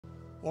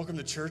Welcome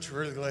to church. We're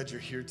really glad you're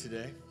here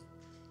today.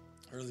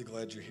 Really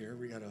glad you're here.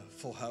 We got a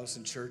full house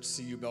in church.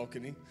 See you,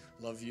 balcony.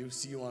 Love you.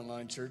 See you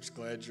online, church.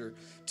 Glad you're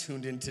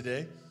tuned in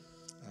today.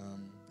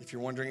 If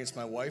you're wondering, it's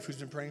my wife who's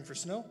been praying for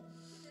snow.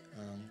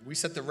 We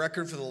set the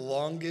record for the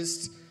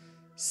longest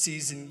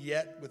season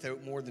yet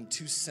without more than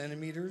 2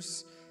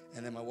 centimeters.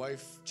 And then my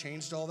wife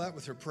changed all that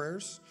with her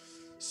prayers.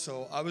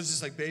 So I was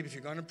just like, babe, if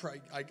you're going to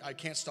pray, I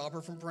can't stop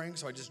her from praying.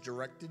 So I just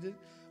directed it.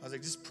 I was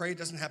like, just pray. It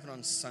doesn't happen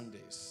on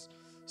Sundays.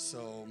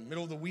 So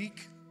middle of the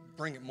week,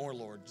 bring it more,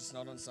 Lord. Just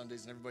not on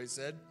Sundays. And everybody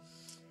said,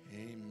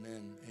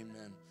 amen,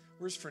 amen.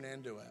 Where's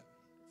Fernando at?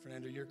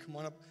 Fernando, come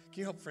on up. Can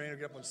you help Fernando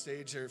get up on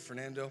stage here,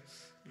 Fernando?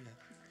 Yeah.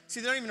 See,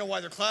 they don't even know why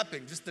they're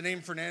clapping. Just the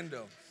name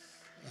Fernando.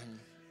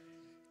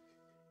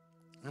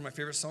 One of my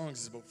favorite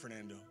songs is about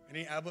Fernando.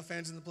 Any ABBA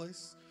fans in the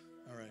place?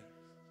 All right.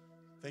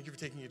 Thank you for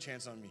taking a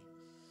chance on me.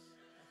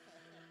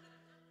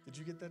 Did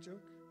you get that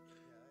joke?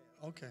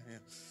 Yeah. Okay, yeah.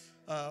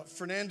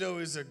 Fernando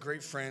is a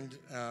great friend,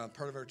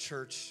 part of our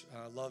church.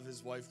 Love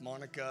his wife,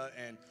 Monica,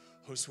 and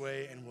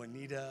Josue and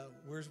Juanita.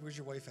 Where's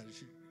your wife at?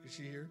 Is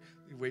she here?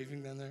 Are you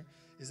waving down there?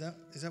 Is that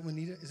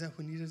Juanita? Is that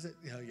Juanita?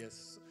 Yeah,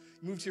 yes.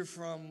 Moved here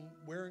from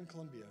where in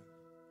Colombia?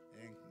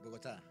 In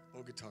Bogota,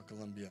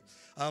 Colombia.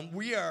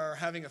 We are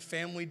having a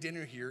family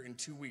dinner here in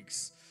 2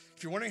 weeks.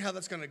 If you're wondering how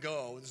that's going to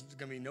go, there's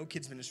going to be no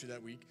kids ministry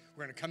that week.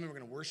 We're going to come in, we're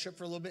going to worship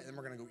for a little bit, and then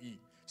we're going to go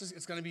eat.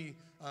 It's going to be,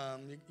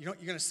 you're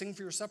going to sing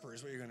for your supper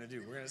is what you're going to do.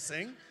 We're going to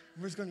sing, and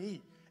we're just going to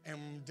eat.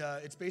 And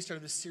it's based out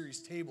of this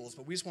series, Tables,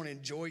 but we just want to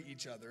enjoy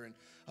each other. And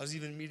I was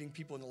even meeting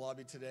people in the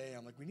lobby today.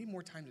 I'm like, we need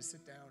more time to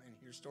sit down and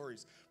hear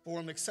stories. But what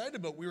I'm excited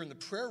about, we were in the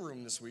prayer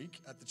room this week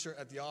at the church,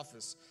 at the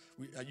office.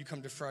 You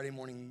come to Friday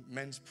morning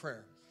men's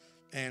prayer.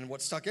 And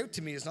what stuck out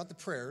to me is not the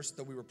prayers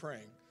that we were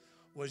praying,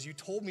 was you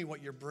told me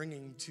what you're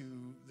bringing to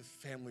the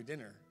family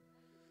dinner.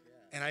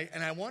 Yeah.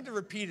 And I wanted to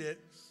repeat it,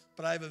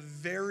 but I have a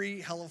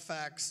very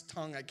Halifax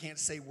tongue. I can't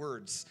say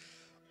words.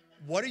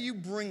 What are you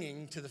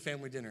bringing to the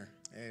family dinner?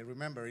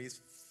 Remember,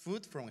 it's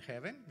food from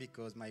heaven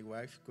because my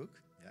wife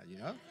cook. Yeah, you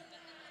know.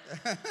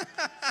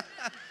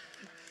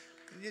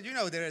 You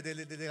know,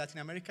 the Latin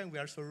American, we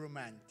are so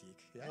romantic.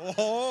 Yeah?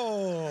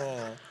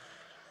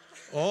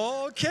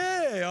 Oh,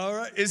 okay, all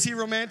right. Is he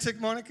romantic,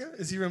 Monica?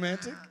 Is he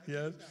romantic?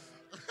 Yes.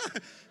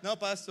 No,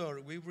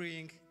 Pastor, we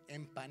bring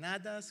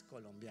empanadas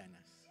colombianas.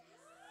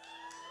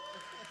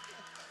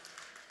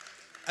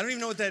 I don't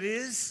even know what that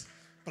is,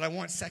 but I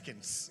want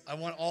seconds. I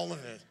want all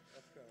of it.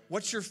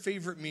 What's your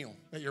favorite meal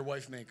that your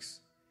wife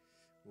makes?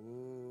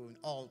 Ooh,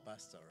 all,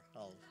 Pastor,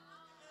 all.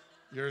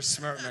 You're a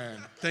smart man.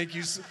 Thank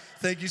you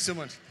so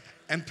much.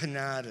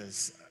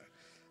 Empanadas.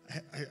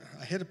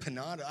 I hit a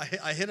panada.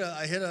 I hit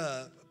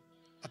a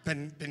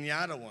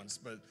piñata once,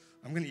 but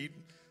I'm going to eat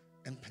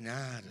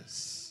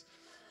empanadas.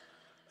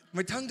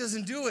 My tongue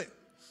doesn't do it.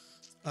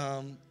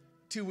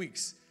 2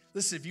 weeks.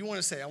 Listen, if you want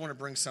to say, I want to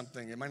bring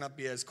something, it might not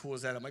be as cool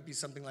as that. It might be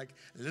something like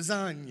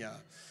lasagna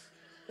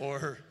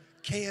or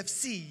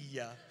KFC,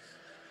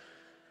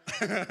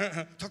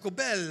 Taco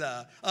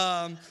Bell.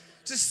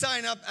 Just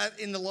sign up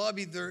in the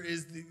lobby. There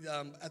is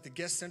at the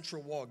Guest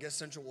Central wall. Guest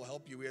Central will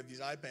help you. We have these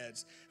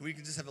iPads, and we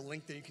can just have a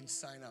link that you can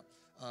sign up.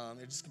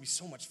 It's just going to be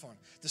so much fun.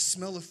 The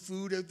smell of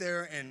food out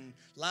there and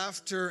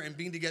laughter and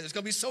being together, it's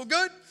going to be so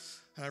good.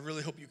 And I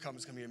really hope you come.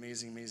 It's going to be an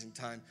amazing, amazing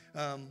time.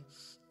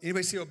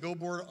 Anybody see a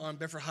billboard on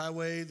Bedford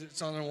Highway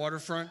that's on the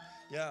waterfront?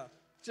 Yeah.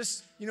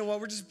 Just, you know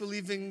what, we're just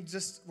believing,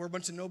 we're a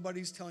bunch of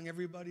nobodies telling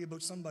everybody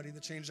about somebody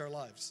that changed our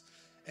lives.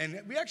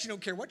 And we actually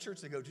don't care what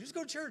church they go to. Just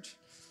go to church.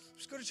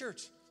 Just go to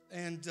church.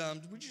 And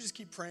would you just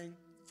keep praying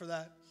for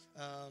that?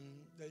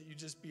 That you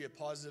just be a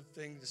positive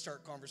thing to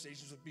start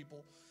conversations with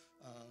people.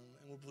 And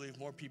we'll believe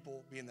more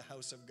people be in the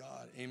house of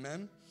God.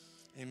 Amen?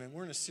 Amen.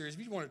 We're in a series. If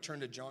you want to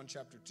turn to John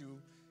chapter 2,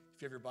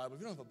 if you have your Bible. If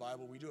you don't have a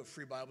Bible, we do have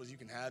free Bibles you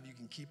can have. You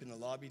can keep in the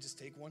lobby. Just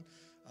take one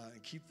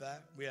and keep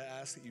that. We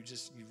ask that you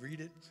read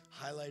it,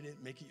 highlight it,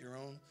 make it your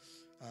own.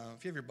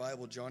 If you have your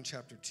Bible, John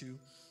chapter 2.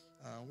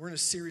 We're in a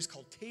series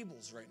called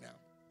Tables right now.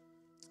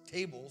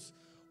 Tables,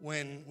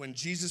 when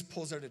Jesus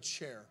pulls out a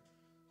chair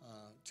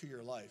to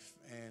your life.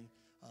 And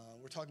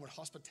we're talking about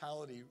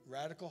hospitality,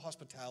 radical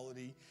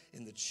hospitality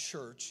in the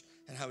church,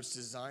 and how it's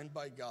designed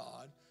by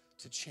God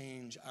to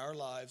change our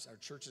lives, our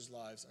church's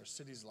lives, our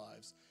city's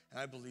lives, and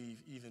I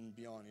believe even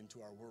beyond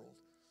into our world.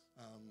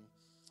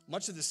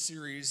 Much of this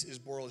series is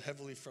borrowed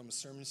heavily from a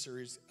sermon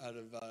series out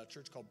of a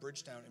church called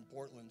Bridgetown in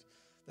Portland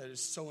that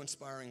is so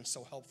inspiring,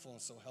 so helpful,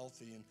 and so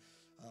healthy. And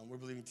we're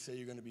believing today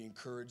you're going to be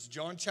encouraged.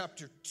 John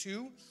chapter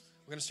 2, we're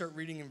going to start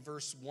reading in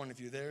verse 1. If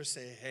you're there,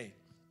 say, hey.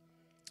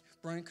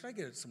 Brian, could I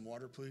get some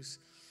water, please?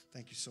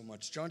 Thank you so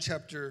much. John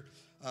chapter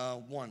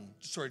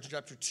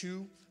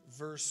 2,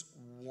 verse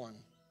 1.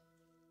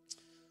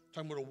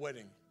 Talking about a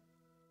wedding.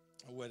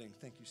 A wedding.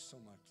 Thank you so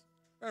much.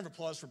 Round of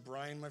applause for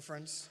Brian, my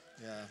friends.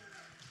 Yeah.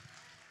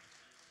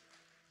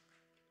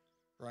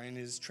 Brian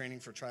is training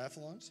for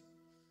triathlons.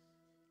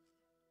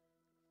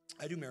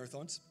 I do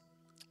marathons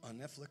on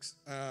Netflix.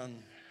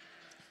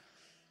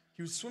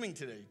 He was swimming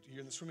today.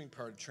 You're in the swimming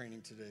part of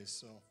training today,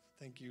 so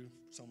thank you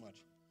so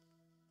much.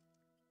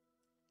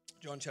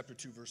 John chapter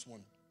 2, verse 1.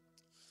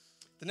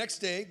 The next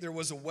day, there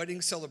was a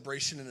wedding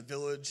celebration in the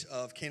village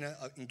of Cana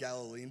in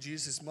Galilee, and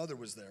Jesus' mother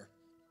was there.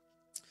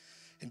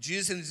 And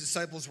Jesus and his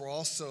disciples were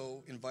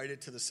also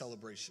invited to the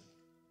celebration.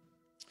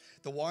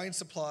 The wine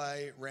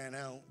supply ran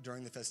out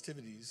during the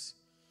festivities,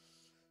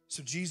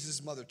 so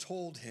Jesus' mother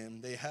told him,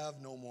 they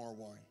have no more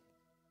wine.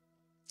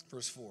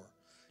 Verse 4,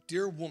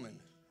 dear woman,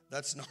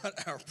 that's not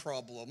our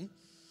problem.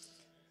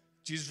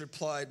 Jesus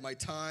replied, my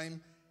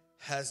time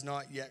has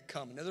not yet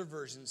come. Another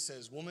version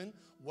says, woman,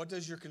 what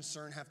does your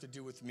concern have to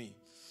do with me?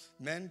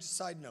 Men,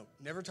 side note,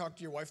 never talk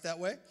to your wife that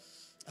way.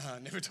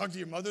 Never talk to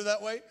your mother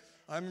that way.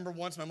 I remember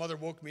once my mother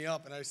woke me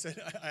up and I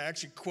said, I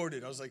actually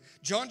quoted, I was like,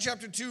 John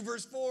chapter 2,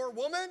 verse 4,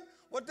 woman,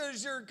 what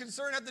does your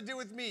concern have to do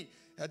with me?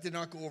 That did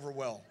not go over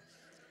well.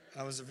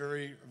 I was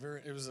I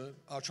was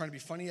trying to be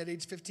funny at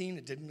age 15.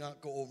 It did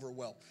not go over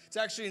well. It's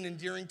actually an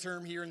endearing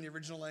term here in the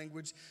original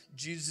language.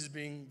 Jesus is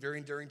being very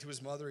endearing to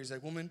his mother. He's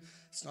like, woman,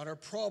 it's not our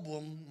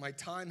problem. My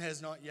time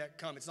has not yet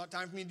come. It's not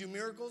time for me to do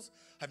miracles.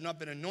 I've not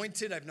been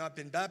anointed. I've not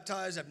been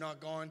baptized. I've not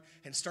gone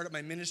and started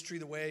my ministry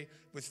the way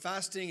with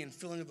fasting and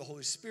filling of the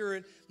Holy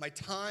Spirit. My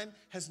time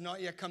has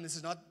not yet come. This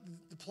is not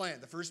the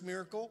plan. The first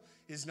miracle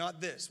is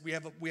not this. We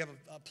have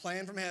a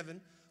plan from heaven,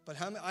 but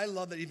I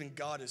love that even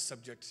God is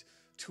subject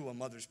to a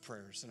mother's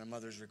prayers and a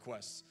mother's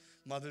requests.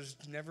 Mothers,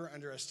 never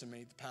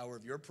underestimate the power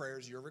of your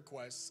prayers, your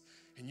requests,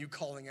 and you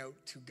calling out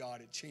to God.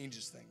 It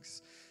changes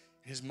things.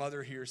 His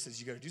mother here says,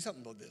 you got to do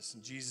something about this.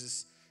 And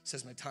Jesus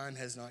says, my time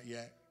has not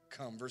yet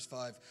come. Verse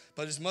 5,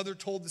 but his mother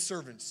told the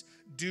servants,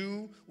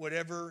 do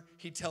whatever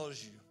he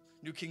tells you.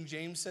 New King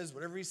James says,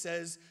 whatever he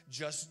says,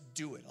 just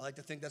do it. I like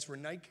to think that's where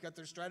Nike got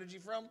their strategy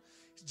from.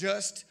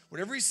 Just,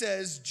 whatever he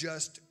says,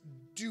 just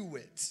do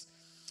it.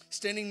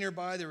 Standing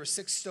nearby, there were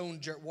 6 stone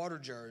water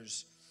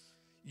jars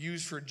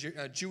used for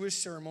Jewish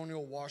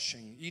ceremonial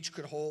washing. Each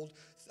could hold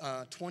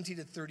 20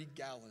 to 30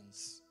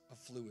 gallons of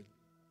fluid.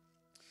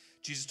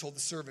 Jesus told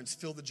the servants,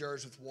 fill the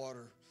jars with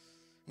water.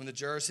 When the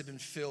jars had been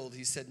filled,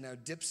 he said, now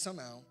dip some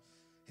out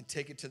and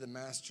take it to the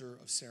master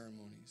of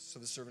ceremonies. So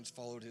the servants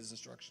followed his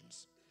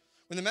instructions.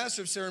 When the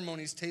master of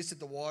ceremonies tasted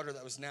the water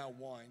that was now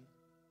wine,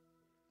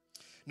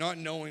 not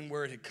knowing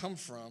where it had come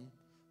from,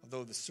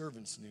 although the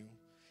servants knew,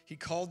 he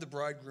called the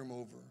bridegroom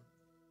over.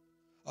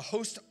 A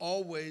host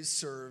always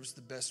serves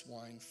the best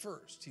wine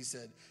first, he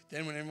said.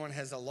 Then when everyone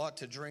has a lot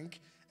to drink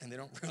and they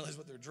don't realize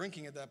what they're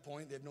drinking at that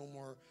point, they have no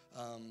more,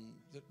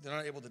 they're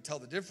not able to tell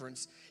the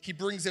difference, he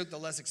brings out the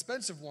less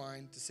expensive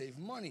wine to save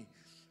money.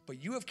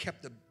 But you have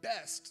kept the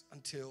best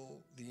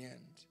until the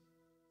end.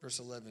 Verse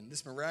 11,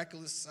 this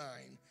miraculous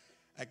sign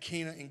at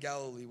Cana in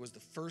Galilee was the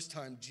first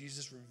time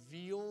Jesus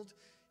revealed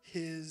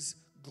his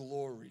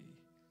glory,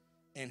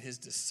 and his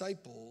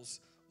disciples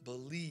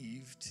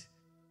believed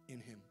in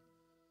him.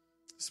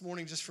 This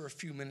morning, just for a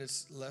few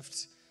minutes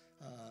left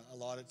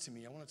allotted to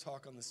me, I want to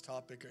talk on this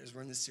topic as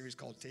we're in this series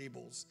called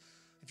Tables.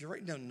 If you're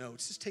writing down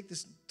notes, just take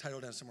this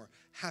title down somewhere,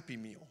 Happy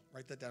Meal.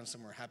 Write that down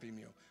somewhere, Happy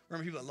Meal.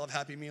 Remember people that love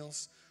Happy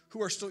Meals?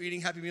 Who are still eating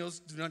Happy Meals?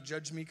 Do not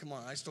judge me. Come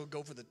on, I still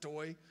go for the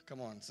toy.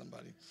 Come on,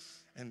 somebody.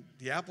 And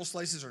the apple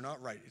slices are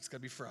not right. It's got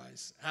to be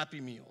fries.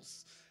 Happy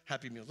Meals.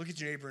 Happy Meals. Look at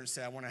your neighbor and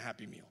say, I want a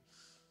Happy Meal.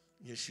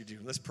 Yes, you do.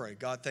 Let's pray.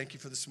 God, thank you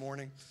for this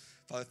morning.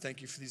 Father,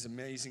 thank you for these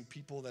amazing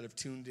people that have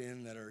tuned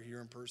in, that are here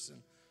in person.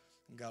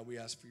 And God, we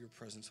ask for your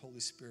presence. Holy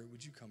Spirit,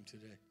 would you come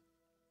today?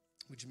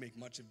 Would you make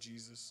much of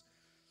Jesus?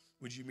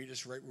 Would you meet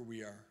us right where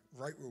we are,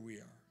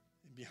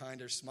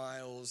 behind our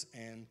smiles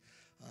and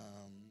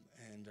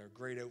our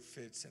great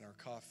outfits and our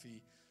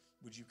coffee?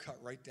 Would you cut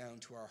right down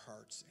to our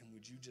hearts, and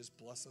would you just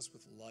bless us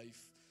with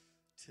life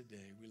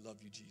today? We love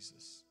you,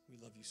 Jesus. We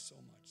love you so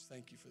much.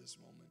 Thank you for this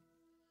moment.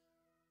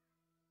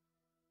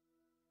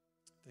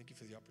 Thank you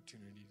for the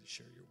opportunity to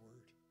share your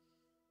word.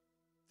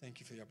 Thank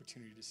you for the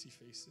opportunity to see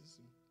faces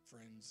and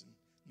friends and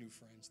new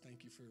friends.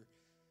 Thank you for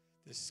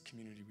this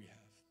community we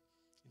have.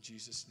 In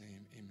Jesus'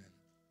 name, amen.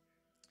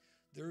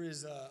 There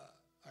is a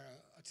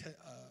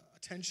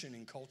tension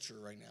in culture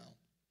right now,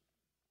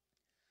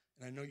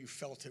 and I know you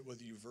felt it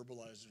whether you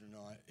verbalized it or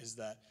not, is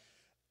that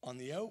on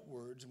the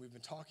outwards, and we've been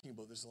talking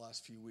about this the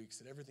last few weeks,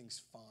 that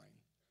everything's fine.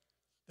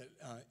 That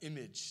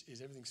image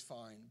is everything's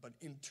fine. But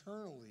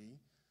internally,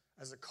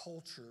 as a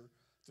culture,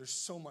 there's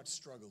so much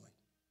struggling.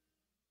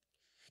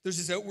 There's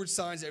this outward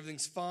signs that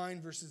everything's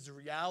fine versus the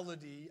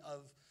reality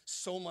of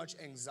so much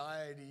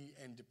anxiety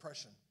and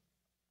depression.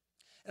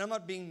 And I'm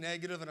not being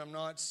negative, and I'm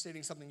not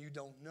stating something you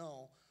don't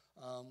know,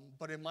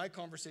 but in my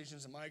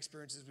conversations and my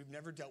experiences, we've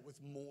never dealt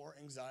with more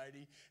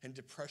anxiety and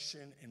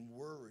depression and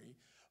worry.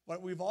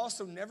 But we've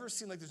also never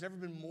seen, like there's never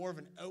been more of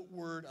an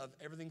outward of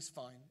everything's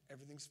fine,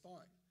 everything's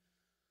fine.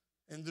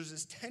 And there's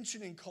this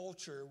tension in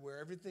culture where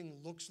everything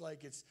looks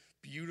like it's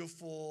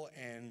beautiful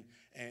and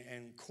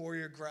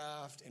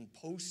choreographed and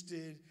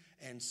posted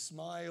and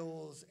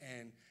smiles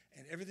and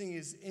everything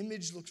is,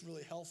 image looks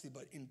really healthy,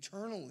 but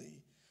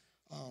internally,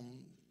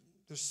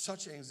 there's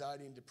such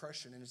anxiety and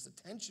depression, and it's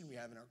the tension we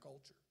have in our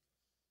culture.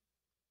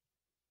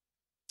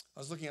 I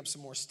was looking up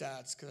some more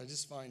stats because I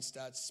just find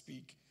stats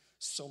speak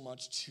so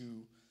much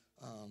to,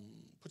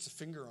 puts a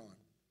finger on.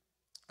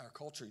 our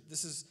culture.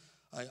 This is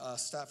a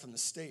stat from the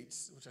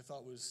States, which I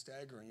thought was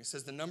staggering. It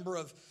says the number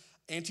of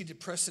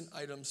antidepressant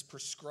items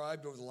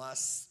prescribed over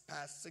the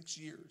past 6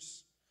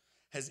 years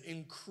has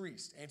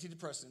increased.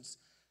 Antidepressants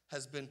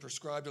has been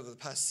prescribed over the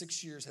past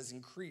 6 years has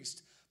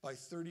increased by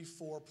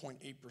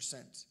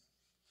 34.8%.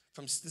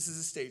 This is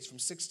the States, from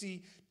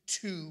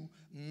 62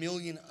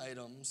 million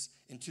items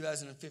in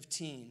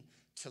 2015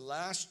 to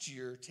last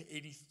year to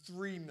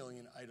 83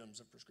 million items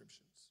of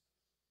prescriptions.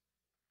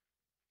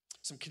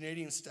 Some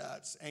Canadian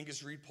stats,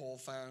 Angus Reid poll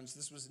found,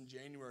 this was in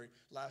January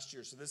last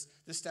year, so this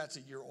stat's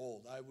a year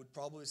old. I would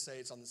probably say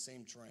it's on the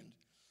same trend.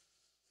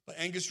 But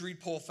Angus Reid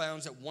poll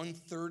found that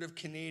 1/3 of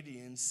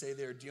Canadians say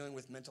they are dealing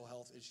with mental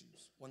health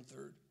issues.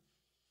 1/3.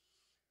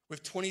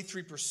 With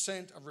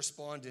 23% of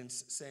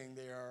respondents saying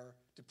they are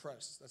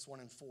depressed. That's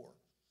 1 in 4.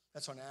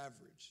 That's on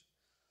average.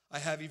 I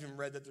have even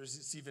read that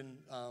it's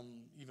even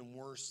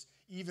worse,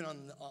 even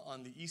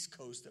on the East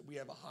Coast, that we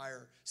have a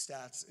higher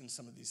stats in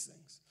some of these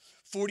things.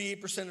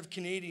 48% of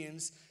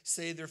Canadians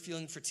say they're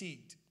feeling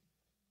fatigued.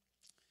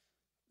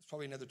 There's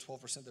probably another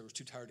 12% that was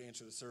too tired to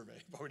answer the survey.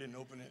 Probably didn't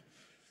open it.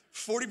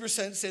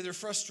 40% say they're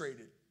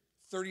frustrated.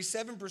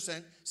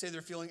 37% say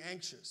they're feeling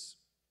anxious.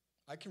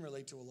 I can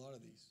relate to a lot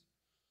of these.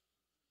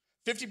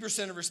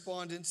 50% of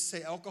respondents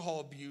say alcohol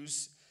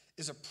abuse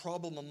is a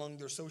problem among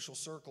their social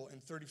circle,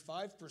 and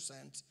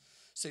 35%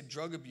 say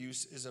drug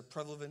abuse is a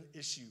prevalent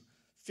issue.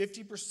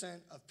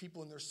 50% of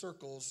people in their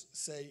circles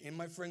say, in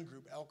my friend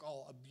group,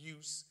 alcohol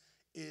abuse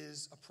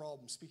is a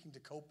problem, speaking to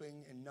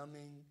coping and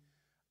numbing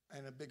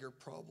and a bigger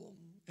problem.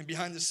 And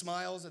behind the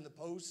smiles and the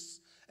posts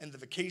and the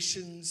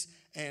vacations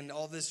and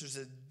all this, there's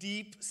a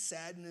deep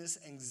sadness,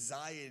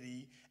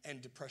 anxiety,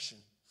 and depression.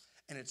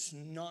 And it's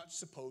not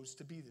supposed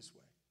to be this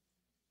way.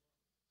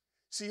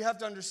 So you have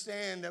to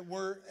understand that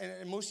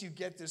and most of you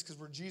get this because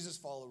we're Jesus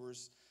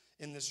followers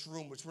in this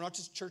room, which we're not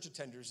just church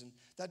attenders. And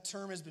that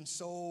term has been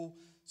so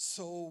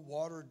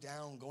watered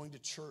down, going to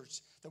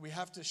church, that we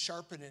have to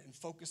sharpen it and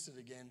focus it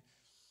again.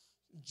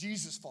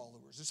 Jesus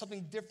followers. There's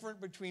something different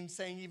between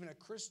saying even a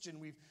Christian.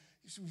 We've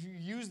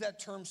used that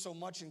term so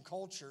much in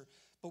culture.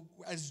 But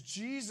as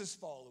Jesus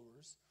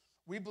followers,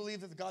 we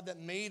believe that the God that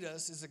made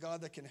us is a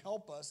God that can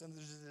help us, and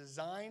there's a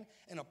design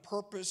and a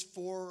purpose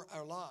for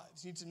our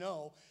lives. You need to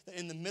know that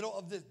in the middle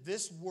of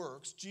this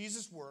works,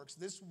 Jesus works,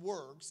 this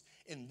works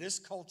in this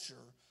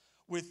culture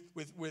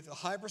with a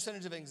high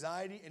percentage of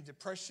anxiety and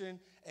depression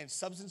and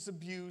substance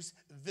abuse.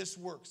 This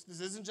works.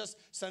 This isn't just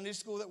Sunday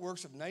school that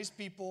works with nice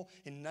people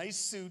in nice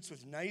suits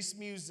with nice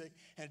music,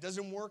 and it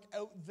doesn't work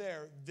out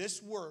there.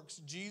 This works.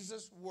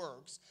 Jesus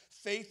works.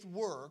 Faith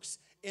works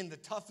in the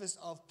toughest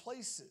of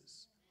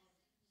places.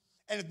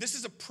 And if this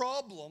is a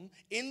problem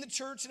in the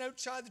church and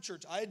outside the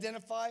church, I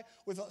identify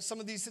with some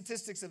of these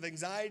statistics of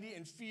anxiety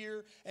and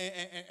fear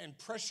and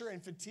pressure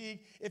and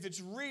fatigue. If it's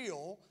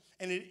real,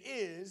 and it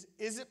is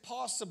it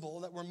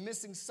possible that we're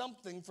missing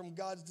something from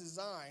God's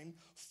design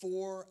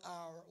for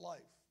our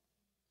life?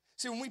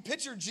 See, when we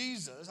picture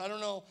Jesus, I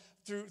don't know,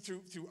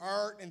 through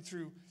art and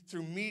through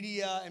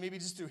media and maybe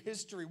just through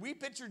history, we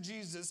picture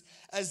Jesus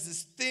as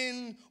this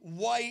thin,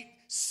 white,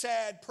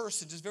 sad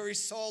person, just very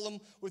solemn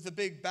with a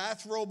big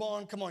bathrobe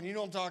on. Come on, you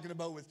know what I'm talking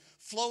about, with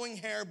flowing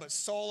hair but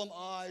solemn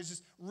eyes,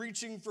 just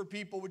reaching for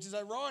people, which is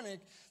ironic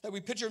that we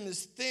picture him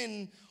this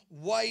thin,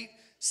 white,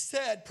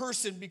 sad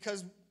person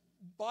because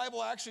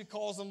Bible actually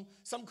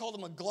some called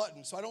him a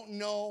glutton. So I don't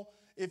know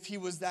if he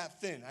was that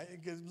thin. I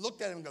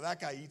looked at him and go, that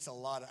guy eats a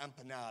lot of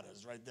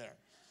empanadas right there.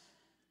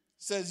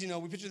 Says,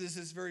 we picture this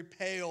as very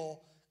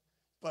pale,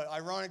 but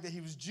ironic that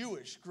he was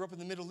Jewish, grew up in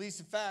the Middle East.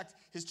 In fact,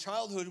 his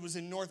childhood was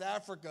in North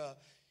Africa.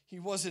 He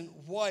wasn't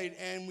white,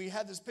 and we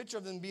had this picture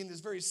of him being this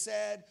very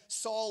sad,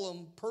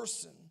 solemn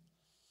person.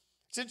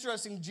 It's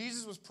interesting,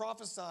 Jesus was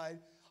prophesied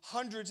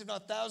hundreds, if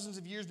not thousands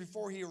of years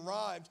before he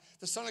arrived.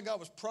 The Son of God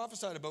was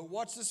prophesied about.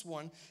 Watch this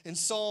one in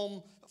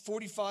Psalm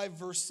 45,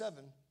 verse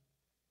 7.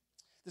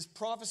 This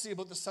prophecy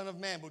about the Son of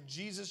Man, about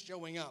Jesus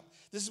showing up.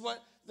 This is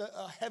what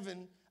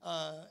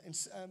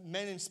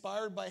men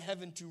inspired by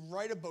heaven to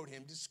write about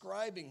him,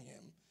 describing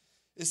him.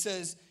 It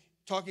says,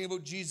 talking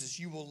about Jesus,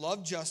 you will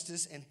love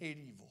justice and hate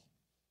evil.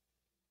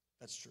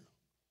 That's true.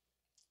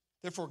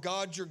 Therefore,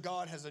 God, your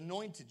God, has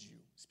anointed you,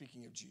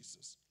 speaking of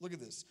Jesus. Look at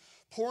this.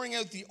 Pouring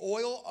out the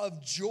oil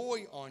of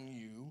joy on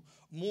you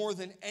more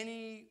than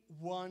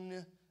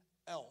anyone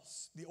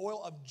else. The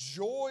oil of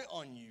joy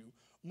on you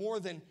more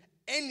than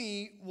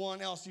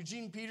anyone else.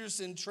 Eugene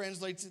Peterson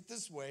translates it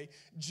this way.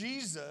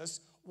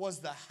 Jesus was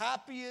the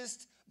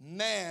happiest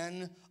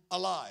man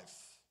alive.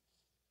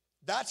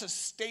 That's a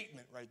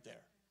statement right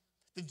there.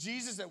 The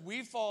Jesus that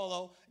we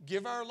follow,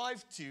 give our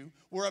life to,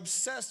 we're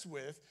obsessed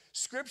with,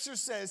 Scripture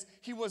says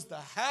he was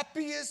the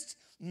happiest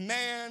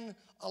man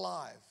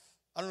alive.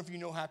 I don't know if you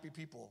know happy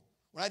people.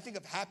 When I think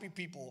of happy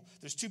people,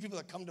 there's two people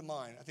that come to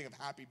mind. I think of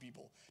happy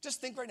people.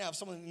 Just think right now of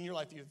someone in your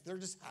life, they're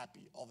just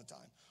happy all the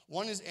time.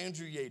 One is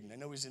Andrew Yaden. I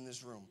know he's in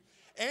this room.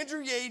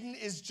 Andrew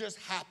Yaden is just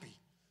happy.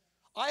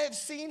 I have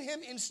seen him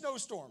in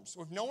snowstorms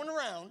with no one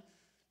around,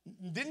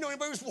 Didn't know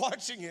anybody was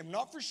watching him,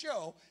 not for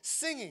show,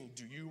 singing,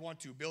 "Do you want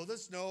to build a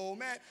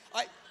snowman?"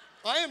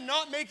 I am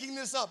not making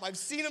this up. I've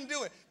seen him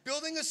do it.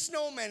 Building a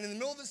snowman in the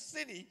middle of the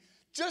city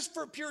just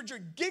for pure joy,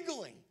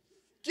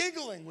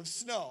 giggling with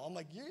snow. I'm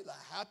like, you're the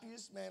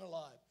happiest man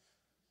alive.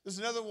 There's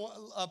another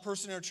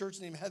person in our church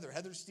named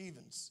Heather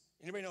Stevens.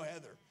 Anybody know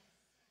Heather?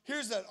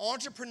 Here's that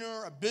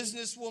entrepreneur, a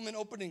businesswoman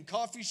opening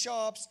coffee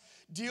shops,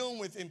 dealing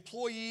with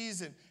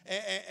employees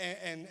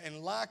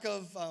and lack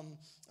of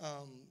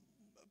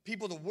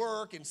people to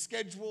work and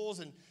schedules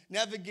and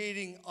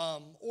navigating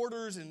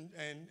orders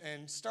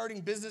and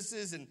starting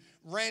businesses and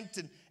rent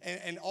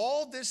and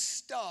all this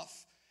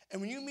stuff.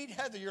 And when you meet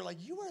Heather, you're like,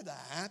 you are the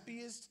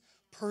happiest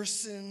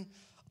person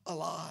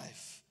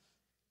alive.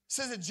 It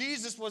says that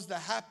Jesus was the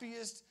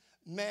happiest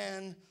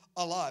man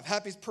alive,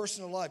 happiest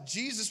person alive.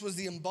 Jesus was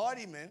the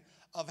embodiment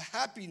of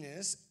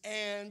happiness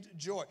and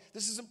joy.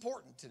 This is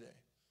important today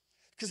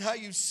because how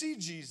you see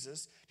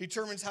Jesus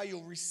determines how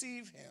you'll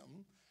receive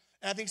him.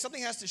 And I think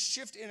something has to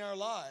shift in our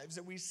lives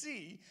that we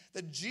see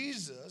that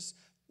Jesus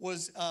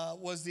was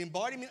the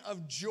embodiment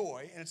of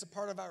joy, and it's a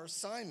part of our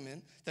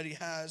assignment that he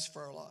has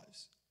for our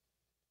lives.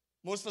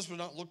 Most of us would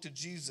not look to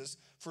Jesus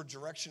for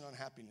direction on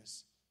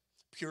happiness.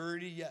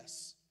 Purity,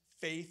 yes.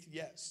 Faith,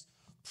 yes.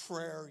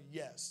 Prayer,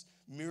 yes.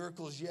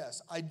 Miracles,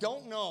 yes. I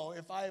don't know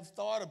if I have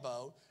thought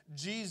about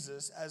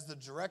Jesus as the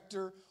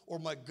director or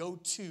my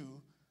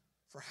go-to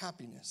for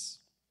happiness.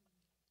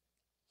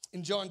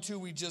 In John 2,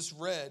 we just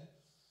read,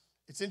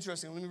 it's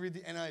interesting. Let me read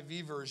the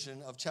NIV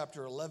version of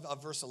chapter 11,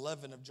 of verse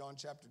 11 of John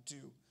chapter 2.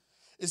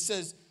 It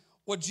says,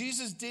 what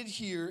Jesus did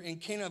here in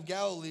Cana of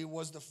Galilee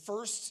was the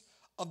first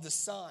of the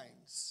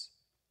signs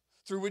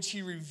through which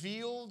he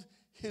revealed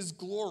his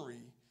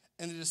glory,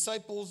 and the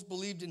disciples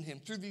believed in him.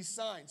 Through these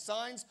signs.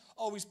 Signs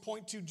always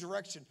point to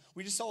direction.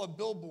 We just saw a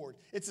billboard.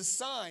 It's a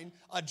sign,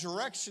 a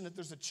direction that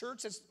there's a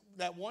church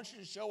that wants you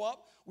to show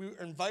up. We're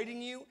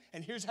inviting you,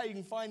 and here's how you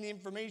can find the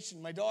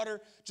information. My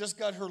daughter just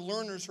got her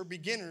learners, her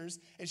beginners,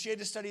 and she had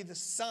to study the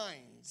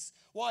signs.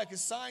 Why?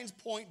 Because signs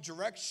point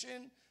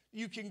direction.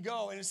 You can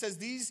go. And it says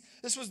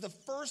this was the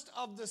first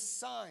of the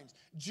signs.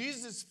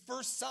 Jesus'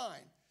 first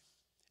sign.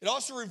 It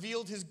also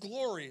revealed his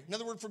glory.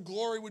 Another word for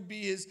glory would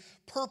be his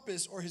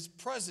purpose or his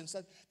presence.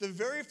 That the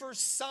very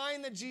first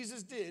sign that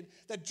Jesus did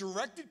that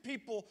directed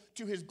people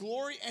to his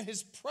glory and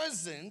his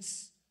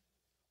presence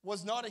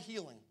was not a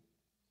healing.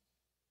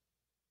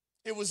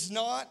 It was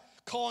not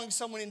calling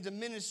someone into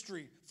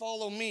ministry,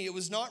 follow me. It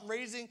was not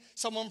raising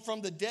someone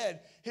from the dead.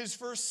 His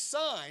first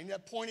sign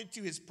that pointed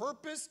to his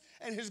purpose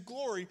and his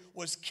glory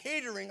was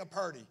catering a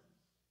party.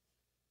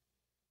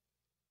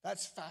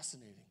 That's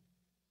fascinating.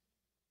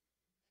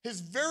 His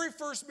very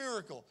first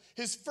miracle,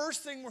 his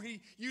first thing where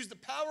he used the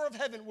power of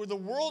heaven, where the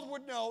world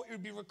would know, it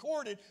would be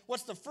recorded.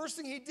 What's the first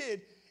thing he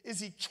did is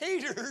he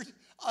catered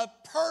a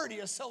party,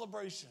 a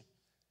celebration.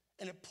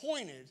 And it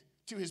pointed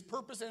to his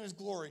purpose and his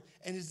glory,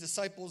 and his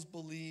disciples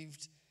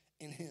believed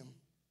in him.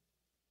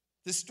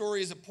 This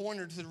story is a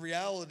pointer to the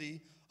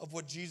reality of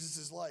what Jesus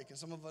is like, and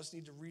some of us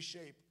need to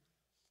reshape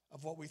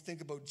of what we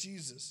think about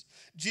Jesus.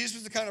 Jesus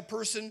was the kind of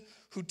person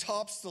who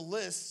tops the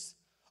list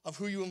of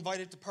who you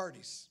invited to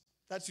parties.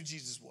 That's who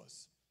Jesus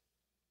was.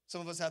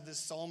 Some of us have this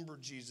somber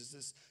Jesus,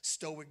 this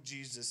stoic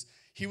Jesus.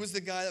 He was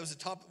the guy that was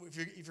the top.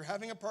 If you're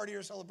having a party or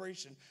a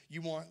celebration,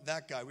 you want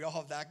that guy. We all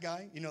have that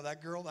guy. You know,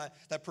 that girl,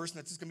 that person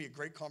that's just going to be a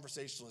great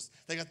conversationalist.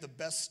 They got the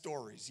best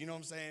stories. You know what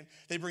I'm saying?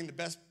 They bring the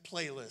best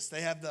playlist.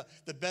 They have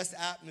the best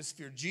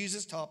atmosphere.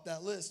 Jesus topped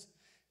that list.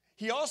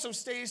 He also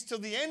stays till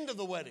the end of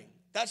the wedding.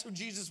 That's who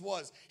Jesus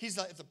was. He's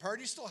like, if the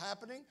party's still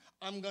happening,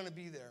 I'm going to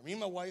be there. Me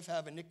and my wife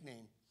have a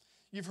nickname.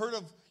 You've heard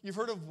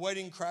of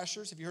wedding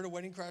crashers? Have you heard of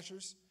wedding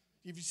crashers?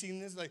 Have you seen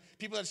this? Like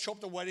people that show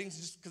up to weddings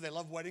just because they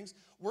love weddings.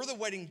 We're the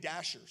wedding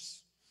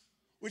dashers,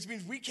 which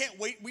means we can't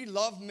wait. We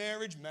love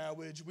marriage.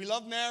 We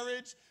love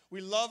marriage. We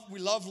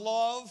love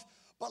love.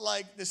 But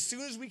like as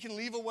soon as we can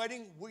leave a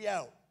wedding, we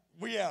out.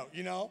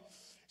 You know.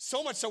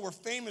 So much so we're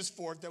famous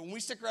for it that when we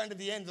stick around to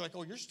the end, they're like,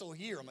 "Oh, you're still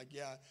here." I'm like,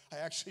 "Yeah, I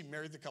actually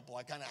married the couple.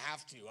 I kind of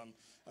have to.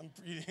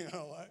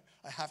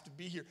 I have to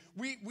be here."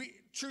 We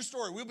true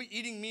story. We'll be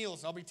eating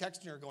meals, and I'll be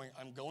texting her going,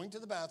 "I'm going to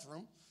the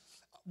bathroom."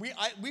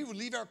 We would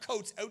leave our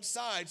coats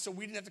outside so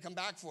we didn't have to come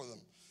back for them.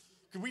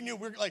 Because we knew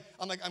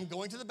I'm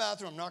going to the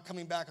bathroom. I'm not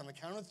coming back. On the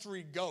count of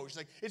 3, go. She's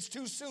like, it's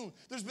too soon.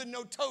 There's been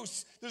no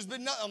toast. There's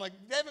been nothing. I'm like,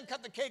 they haven't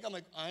cut the cake. I'm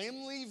like, I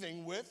am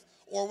leaving with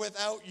or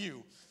without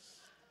you.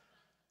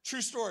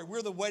 True story.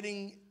 We're the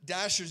wedding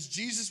dashers.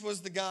 Jesus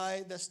was the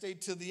guy that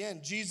stayed till the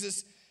end.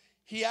 Jesus,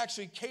 he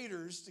actually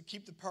caters to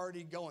keep the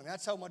party going.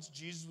 That's how much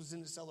Jesus was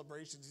into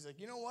celebrations. He's like,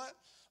 you know what?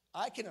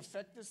 I can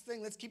affect this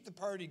thing. Let's keep the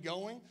party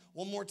going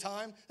one more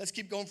time. Let's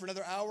keep going for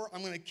another hour.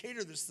 I'm going to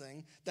cater this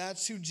thing.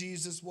 That's who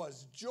Jesus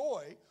was.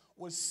 Joy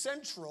was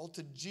central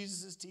to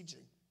Jesus'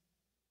 teaching.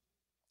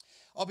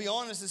 I'll be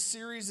honest, this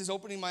series is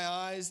opening my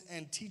eyes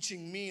and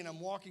teaching me, and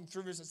I'm walking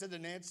through this. I said to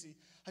Nancy,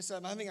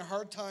 I'm having a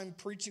hard time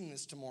preaching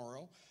this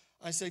tomorrow.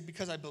 I said,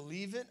 because I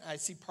believe it, I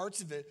see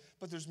parts of it,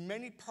 but there's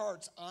many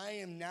parts I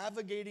am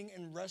navigating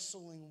and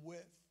wrestling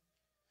with.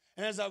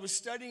 And as I was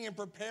studying and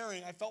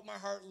preparing, I felt my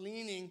heart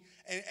leaning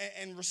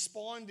and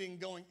responding,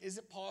 going, is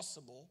it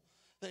possible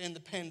that in the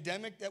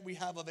pandemic that we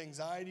have of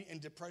anxiety and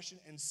depression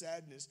and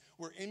sadness,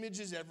 where image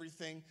is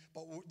everything,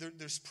 but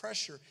there's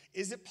pressure,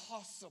 is it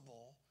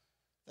possible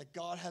that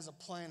God has a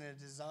plan and a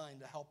design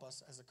to help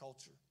us as a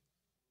culture?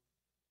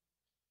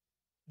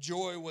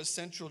 Joy was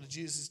central to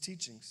Jesus'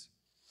 teachings.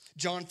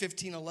 John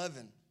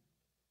 15:11.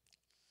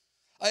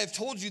 I have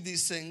told you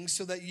these things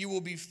so that you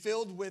will be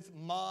filled with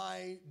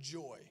my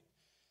joy.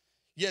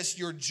 Yes,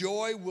 your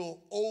joy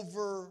will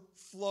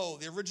overflow.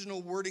 The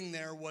original wording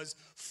there was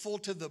full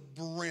to the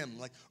brim,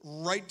 like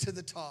right to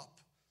the top,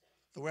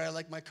 the way I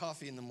like my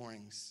coffee in the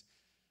mornings.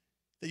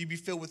 That you be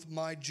filled with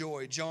my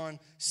joy. John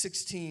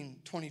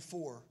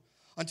 16:24.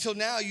 Until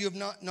now, you have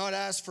not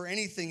asked for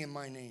anything in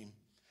my name.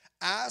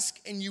 Ask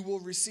and you will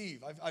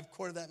receive. I've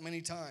quoted that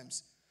many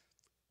times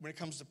when it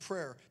comes to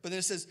prayer. But then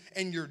it says,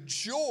 and your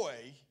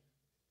joy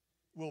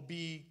will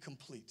be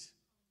complete.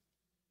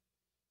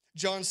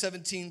 John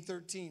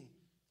 17:13.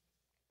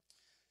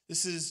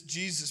 This is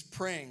Jesus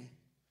praying.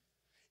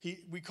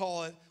 We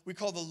call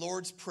the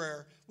Lord's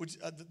Prayer, which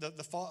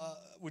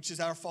is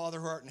our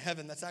Father who art in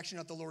heaven. That's actually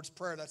not the Lord's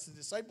Prayer. That's the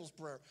disciples'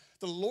 prayer.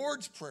 The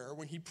Lord's Prayer,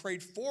 when he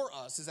prayed for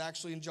us, is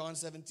actually in John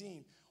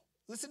 17.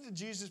 Listen to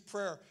Jesus'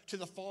 prayer to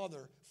the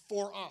Father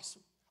for us.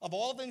 Of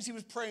all things he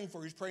was praying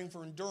for, he was praying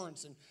for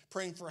endurance and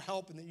praying for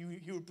help, and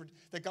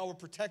that God would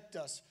protect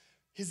us.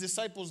 His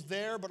disciples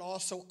there, but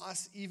also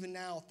us even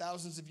now,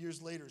 thousands of years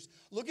later.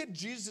 Look at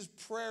Jesus'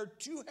 prayer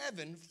to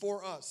heaven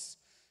for us.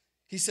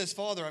 He says,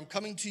 Father, I'm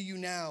coming to you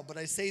now, but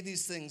I say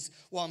these things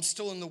while I'm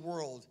still in the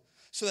world,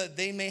 so that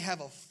they may have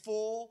a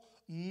full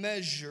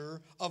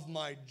measure of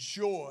my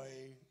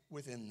joy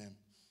within them.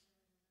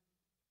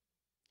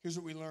 Here's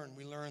what we learn.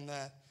 We learn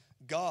that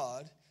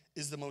God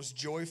is the most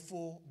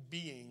joyful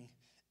being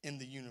in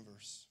the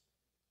universe.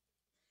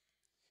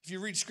 If you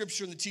read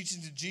Scripture and the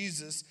teachings of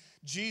Jesus,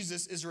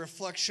 Jesus is a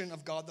reflection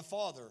of God the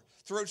Father.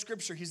 Throughout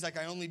Scripture, he's like,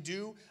 I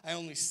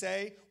only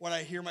say what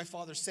I hear my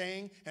Father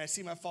saying, and I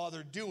see my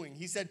Father doing.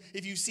 He said,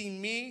 if you've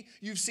seen me,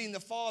 you've seen the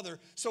Father.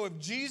 So if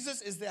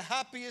Jesus is the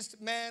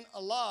happiest man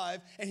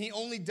alive, and he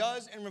only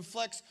does and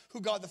reflects who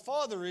God the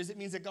Father is, it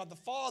means that God the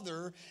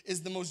Father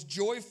is the most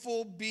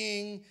joyful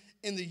being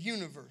in the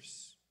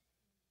universe.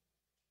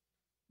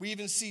 We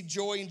even see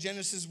joy in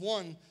Genesis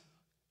 1,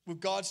 with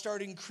God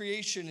starting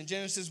creation. In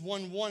Genesis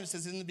 1:1, it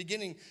says, in the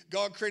beginning,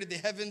 God created the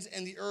heavens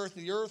and the earth.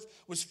 The earth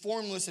was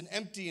formless and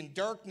empty, and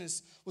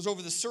darkness was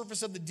over the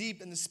surface of the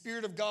deep, and the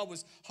Spirit of God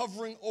was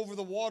hovering over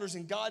the waters.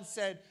 And God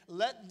said,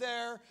 let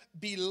there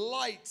be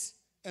light.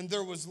 And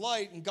there was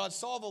light, and God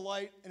saw the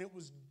light, and it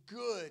was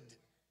good.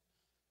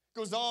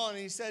 Goes on, and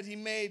he said he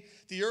made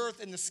the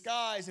earth and the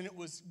skies, and it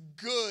was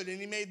good. And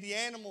he made the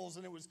animals,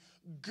 and it was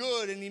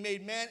good. And he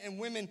made man and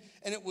women,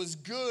 and it was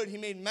good. He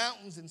made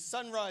mountains and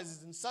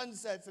sunrises and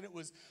sunsets, and it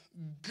was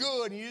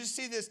good. And you just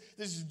see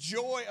this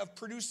joy of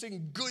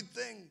producing good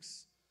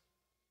things.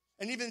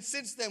 And even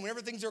since then,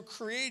 whenever things are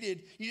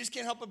created, you just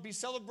can't help but be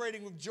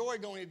celebrating with joy,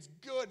 going, it's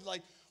good.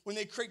 Like when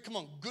they create, come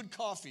on, good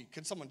coffee.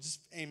 Can someone just,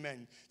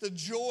 amen. The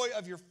joy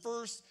of your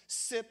first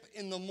sip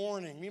in the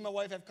morning. Me and my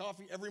wife have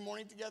coffee every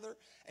morning together,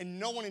 and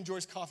no one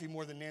enjoys coffee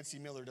more than Nancy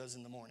Miller does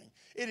in the morning.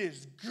 It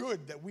is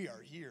good that we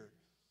are here.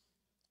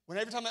 When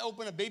every time I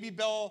open a Baby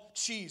Bell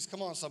cheese,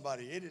 come on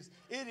somebody, it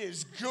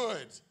is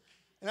good.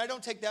 And I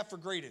don't take that for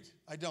granted.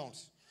 I don't.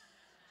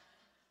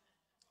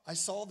 I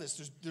saw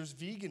this. There's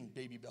vegan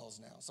Baby Bells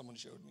now. Someone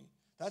showed me.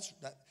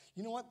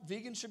 You know what?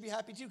 Vegans should be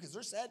happy too, because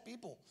they're sad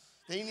people.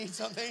 They need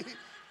something.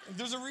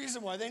 There's a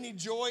reason why. They need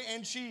joy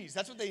and cheese.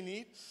 That's what they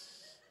need.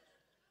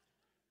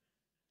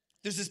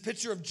 There's this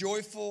picture of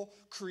joyful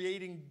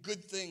creating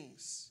good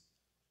things.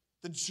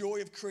 The joy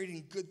of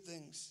creating good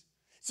things.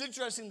 It's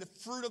interesting, the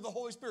fruit of the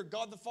Holy Spirit,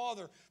 God the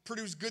Father,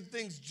 produced good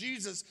things.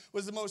 Jesus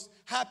was the most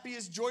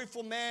happiest,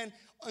 joyful man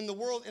in the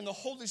world. And the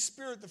Holy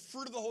Spirit, the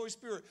fruit of the Holy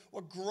Spirit,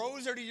 what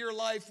grows out of your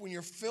life when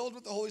you're filled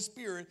with the Holy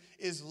Spirit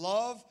is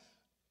love,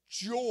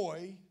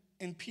 joy,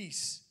 and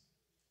peace.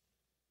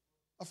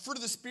 A fruit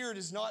of the Spirit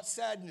is not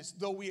sadness,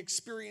 though we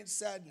experience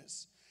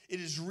sadness. It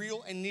is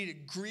real and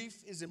needed.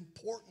 Grief is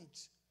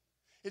important.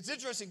 It's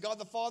interesting, God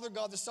the Father,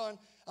 God the Son,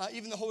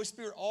 even the Holy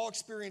Spirit all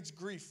experience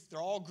grief.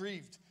 They're all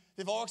grieved.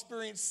 They've all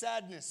experienced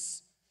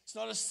sadness. It's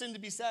not a sin to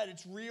be sad.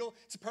 It's real.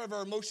 It's a part of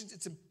our emotions.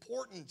 It's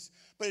important.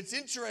 But it's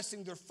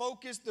interesting, their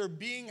focus, their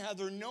being, how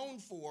they're known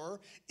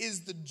for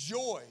is the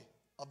joy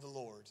of the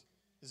Lord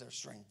is our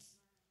strength.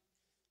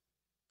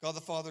 God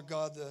the Father,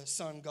 God the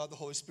Son, God the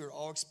Holy Spirit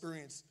all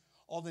experience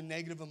all the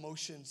negative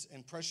emotions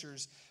and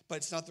pressures, but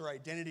it's not their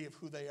identity of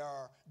who they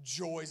are.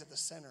 Joy is at the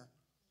center.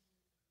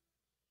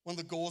 One of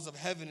the goals of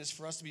heaven is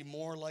for us to be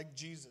more like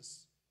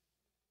Jesus.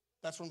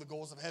 That's one of the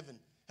goals of heaven.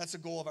 That's the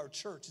goal of our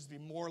church, is to be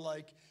more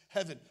like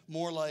heaven,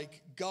 more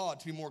like God,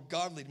 to be more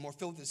godly, to be more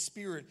filled with His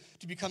Spirit,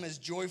 to become as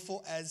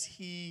joyful as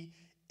He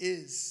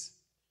is.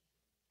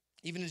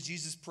 Even as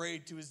Jesus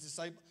prayed to His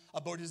disciples,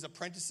 about His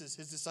apprentices,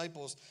 His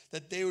disciples,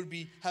 that they would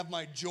have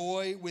my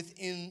joy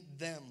within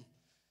them.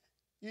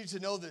 You need to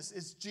know this.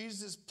 It's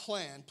Jesus'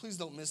 plan, please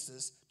don't miss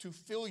this, to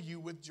fill you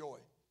with joy.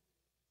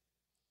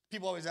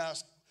 People always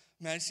ask,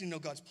 man, I just need to know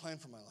God's plan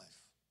for my life.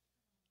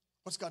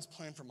 What's God's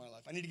plan for my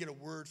life? I need to get a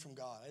word from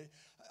God.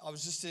 I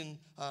was just in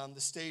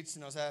the States,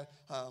 and I was at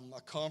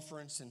a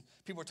conference, and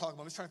people were talking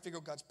about, I'm just trying to figure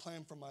out God's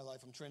plan for my life.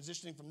 I'm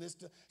transitioning from this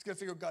to, just got to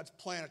figure out God's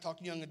plan. I talk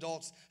to young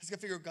adults, I just got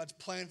to figure out God's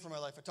plan for my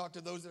life. I talk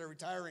to those that are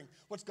retiring,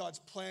 what's God's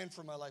plan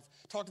for my life?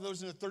 I talk to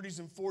those in their 30s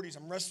and 40s.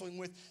 I'm wrestling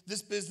with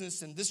this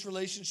business and this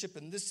relationship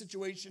and this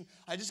situation.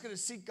 I just got to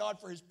seek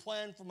God for his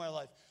plan for my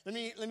life. Let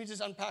me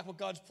just unpack what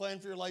God's plan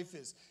for your life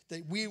is,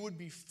 that we would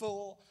be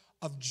full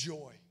of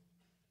joy.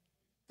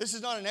 This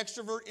is not an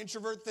extrovert,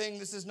 introvert thing.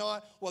 This is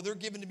not, well, they're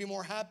given to be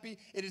more happy.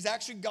 It is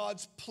actually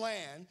God's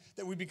plan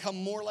that we become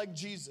more like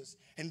Jesus.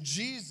 And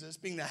Jesus,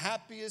 being the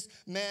happiest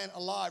man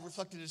alive,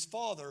 reflected his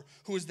Father,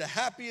 who is the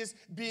happiest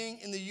being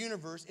in the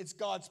universe. It's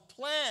God's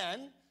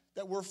plan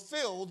that we're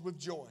filled with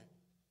joy,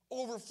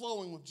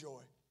 overflowing with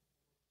joy.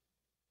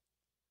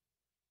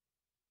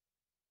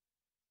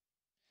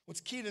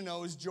 What's key to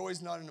know is joy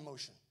is not an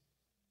emotion.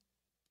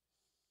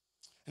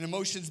 An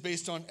emotion is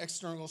based on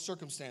external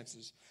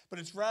circumstances, but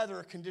it's rather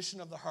a condition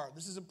of the heart.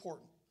 This is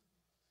important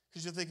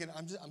because you're thinking,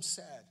 I'm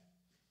sad,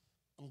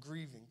 I'm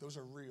grieving. Those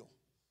are real.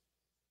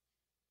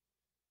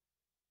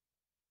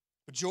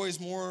 But joy is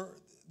more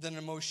than an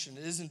emotion.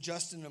 It isn't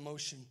just an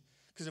emotion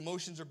because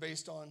emotions are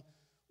based on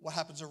what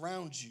happens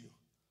around you,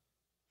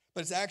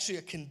 but it's actually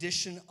a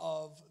condition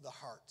of the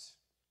heart.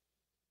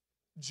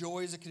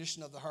 Joy is a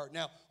condition of the heart.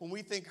 Now, when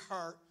we think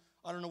heart,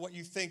 I don't know what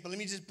you think, but let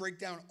me just break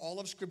down all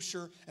of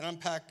Scripture and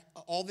unpack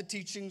all the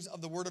teachings of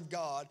the Word of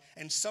God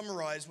and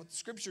summarize what the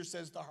Scripture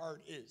says the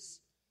heart is.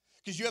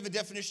 Because you have a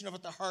definition of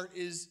what the heart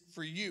is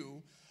for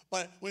you,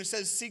 but when it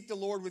says seek the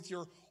Lord with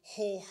your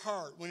whole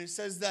heart, when it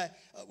says that,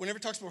 whenever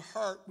it talks about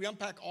heart, we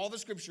unpack all the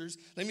Scriptures.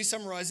 Let me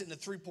summarize it into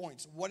 3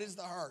 points. What is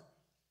the heart?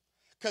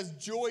 Because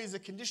joy is a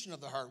condition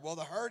of the heart. Well,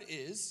 the heart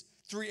is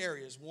 3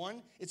 areas.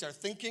 1, it's our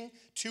thinking.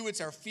 2,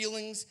 it's our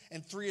feelings.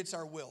 And 3, it's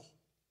our will.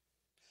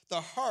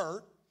 The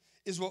heart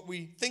is what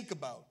we think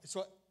about. It's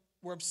what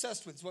we're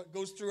obsessed with. It's what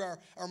goes through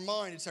our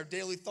mind. It's our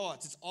daily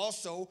thoughts. It's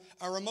also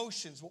our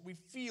emotions, what we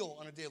feel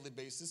on a daily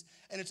basis.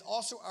 And it's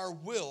also our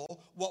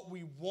will, what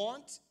we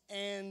want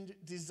and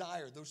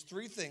desire. Those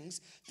 3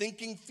 things,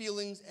 thinking,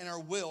 feelings, and our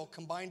will,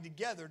 combine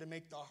together to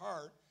make the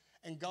heart.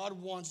 And God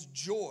wants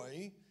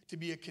joy to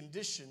be a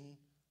condition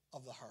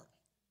of the heart.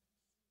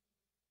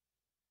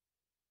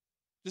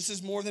 This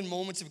is more than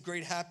moments of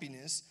great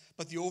happiness,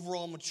 but the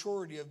overall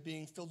maturity of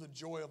being filled with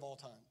joy at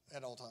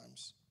all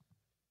times.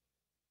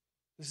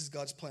 This is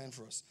God's plan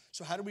for us.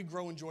 So how do we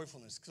grow in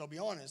joyfulness? Because I'll be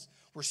honest,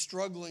 we're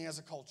struggling as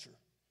a culture.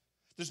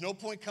 There's no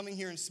point coming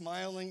here and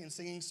smiling and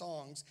singing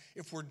songs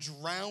if we're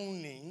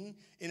drowning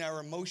in our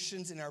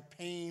emotions, in our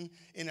pain,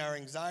 in our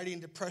anxiety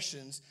and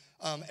depressions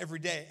every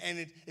day.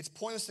 And it's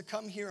pointless to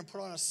come here and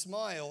put on a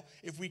smile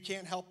if we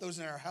can't help those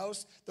in our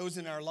house, those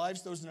in our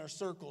lives, those in our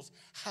circles.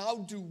 How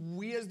do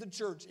we as the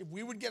church, if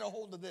we would get a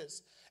hold of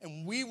this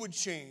and we would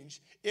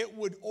change, it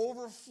would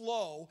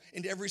overflow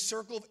into every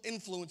circle of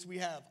influence we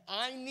have.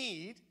 I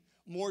need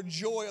more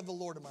joy of the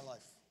Lord in my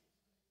life.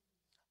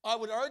 I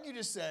would argue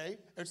to say,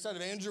 instead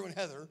of Andrew and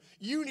Heather,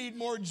 you need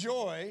more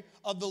joy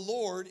of the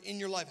Lord in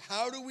your life.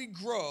 How do we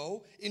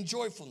grow in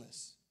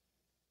joyfulness?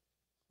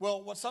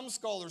 Well, what some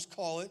scholars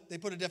call it, they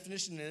put a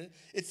definition in it,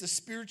 it's the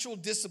spiritual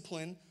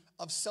discipline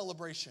of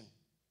celebration.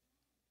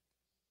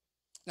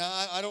 Now,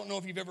 I don't know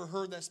if you've ever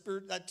heard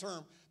that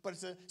term,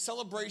 but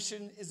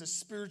celebration is a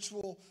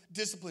spiritual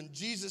discipline.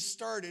 Jesus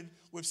started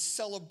with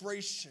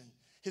celebration.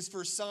 His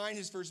first sign,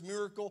 his first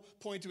miracle,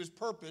 pointed to his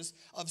purpose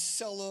of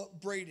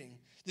celebrating.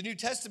 The New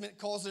Testament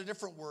calls it a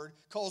different word,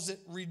 calls it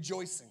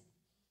rejoicing.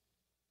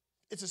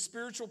 It's a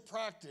spiritual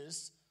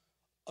practice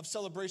of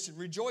celebration.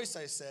 Rejoice,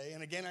 I say,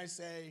 and again I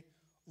say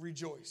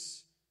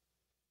rejoice.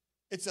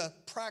 It's a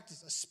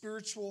practice, a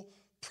spiritual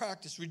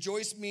practice.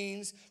 Rejoice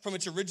means, from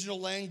its original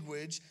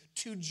language,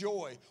 to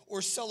joy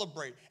or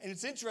celebrate. And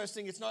it's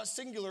interesting, it's not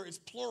singular, it's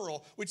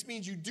plural, which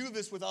means you do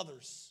this with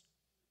others.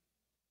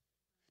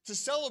 To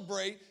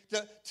celebrate,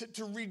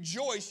 to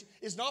rejoice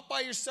is not by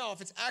yourself.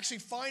 It's actually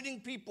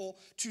finding people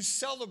to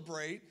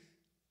celebrate,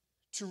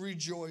 to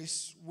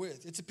rejoice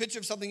with. It's a picture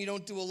of something you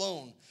don't do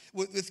alone,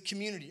 with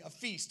community, a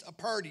feast, a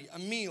party, a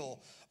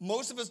meal.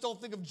 Most of us don't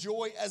think of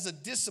joy as a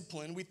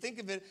discipline. We think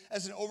of it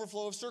as an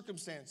overflow of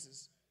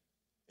circumstances.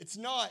 It's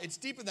not. It's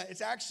deeper than that.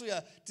 It's actually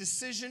a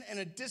decision and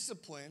a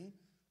discipline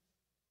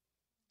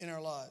in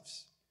our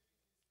lives.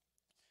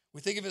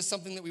 We think of it as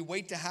something that we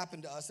wait to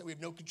happen to us that we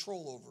have no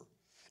control over.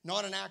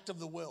 Not an act of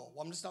the will.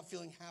 Well, I'm just not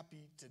feeling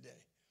happy today.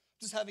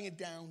 I'm just having a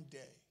down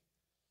day.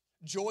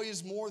 Joy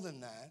is more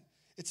than that.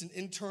 It's an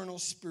internal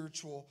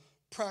spiritual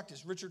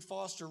practice. Richard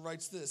Foster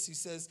writes this. He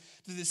says,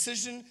 the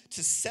decision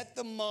to set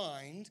the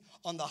mind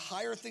on the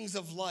higher things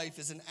of life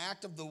is an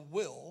act of the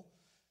will.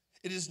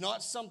 It is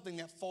not something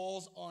that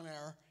falls on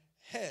our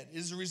head. It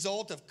is a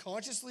result of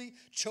consciously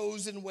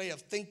chosen way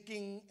of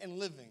thinking and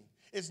living.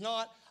 It's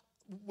not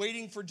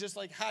waiting for just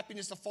like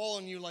happiness to fall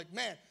on you like,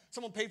 man,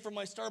 someone paid for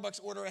my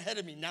Starbucks order ahead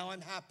of me. Now I'm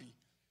happy.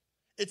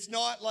 It's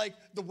not like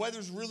the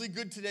weather's really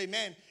good today.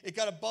 Man, it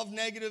got above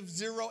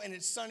 -0 and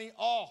it's sunny.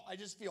 Oh, I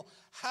just feel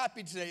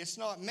happy today. It's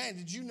not, man,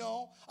 did you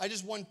know I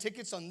just won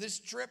tickets on this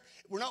trip?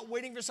 We're not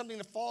waiting for something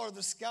to fall out of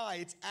the sky.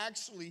 It's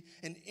actually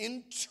an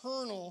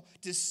internal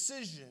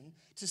decision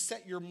to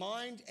set your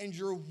mind and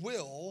your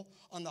will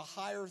on the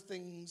higher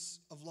things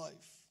of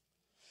life.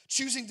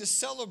 Choosing to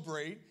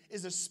celebrate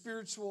is a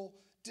spiritual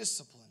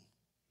discipline.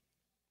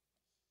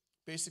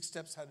 Basic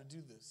steps how to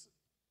do this.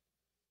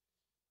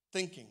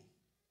 Thinking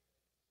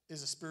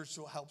is a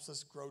spiritual, helps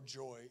us grow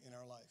joy in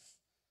our life.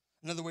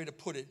 Another way to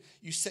put it,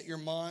 you set your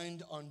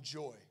mind on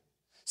joy.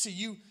 See,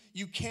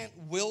 you can't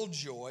will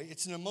joy.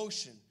 It's an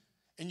emotion.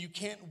 And you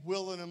can't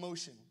will an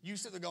emotion. You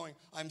sit there going,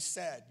 I'm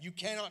sad. You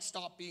cannot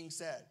stop being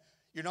sad.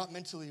 You're not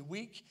mentally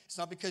weak. It's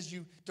not because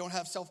you don't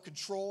have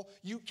self-control.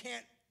 You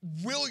can't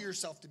will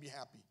yourself to be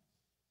happy.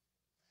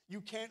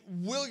 You can't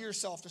will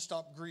yourself to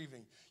stop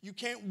grieving. You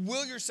can't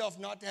will yourself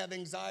not to have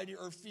anxiety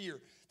or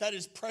fear. That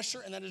is pressure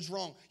and that is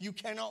wrong. You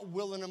cannot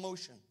will an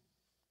emotion.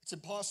 It's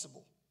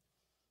impossible.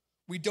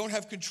 We don't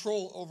have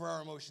control over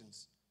our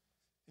emotions.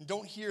 And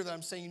don't hear that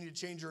I'm saying you need to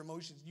change your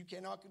emotions. You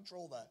cannot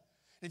control that.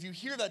 And if you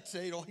hear that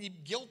today, it'll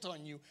heap guilt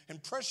on you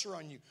and pressure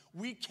on you.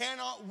 We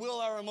cannot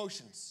will our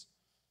emotions.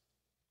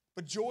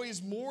 But joy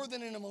is more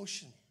than an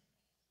emotion.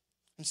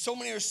 And so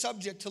many are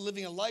subject to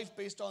living a life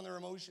based on their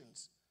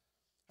emotions.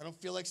 I don't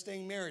feel like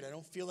staying married. I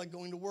don't feel like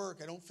going to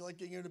work. I don't feel like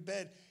getting out of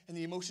bed. And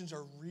the emotions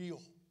are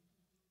real.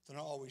 They're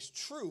not always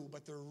true,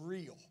 but they're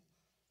real.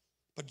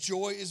 But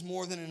joy is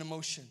more than an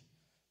emotion.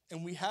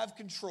 And we have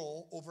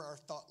control over our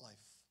thought life.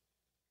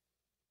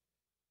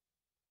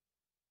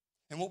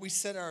 And what we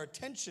set our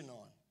attention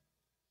on.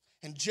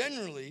 And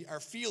generally, our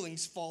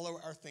feelings follow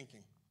our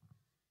thinking.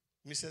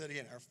 Let me say that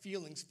again. Our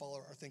feelings follow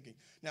our thinking.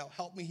 Now,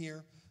 help me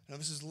here. I know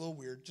this is a little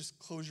weird. Just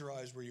close your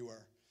eyes where you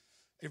are.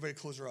 Everybody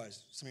close your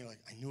eyes. Some of you are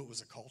like, I knew it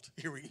was a cult.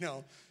 Here we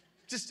go.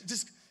 Just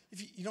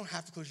if you don't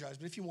have to close your eyes,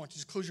 but if you want to,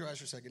 just close your eyes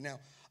for a second. Now,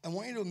 I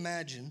want you to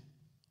imagine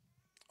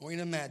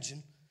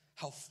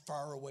how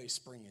far away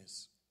spring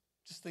is.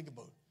 Just think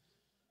about it.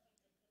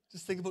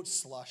 Just think about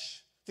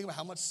slush. Think about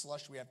how much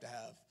slush we have to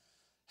have.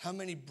 How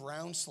many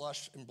brown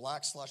slush and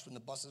black slush when the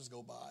buses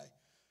go by.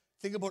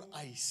 Think about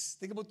ice.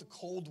 Think about the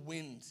cold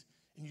wind,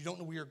 and you don't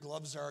know where your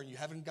gloves are, and you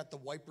haven't got the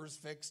wipers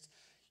fixed.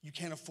 You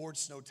can't afford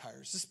snow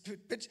tires. Just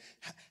bitch,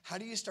 how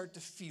do you start to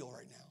feel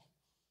right now?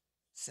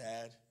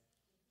 Sad,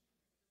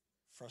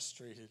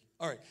 frustrated.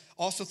 All right.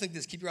 Also think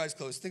this. Keep your eyes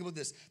closed. Think about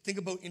this. Think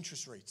about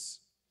interest rates.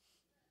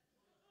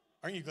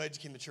 Aren't you glad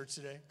you came to church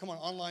today? Come on,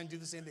 online, do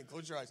the same thing.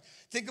 Close your eyes.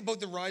 Think about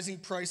the rising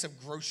price of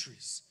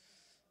groceries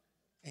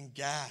and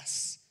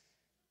gas.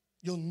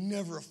 You'll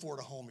never afford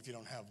a home if you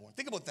don't have one.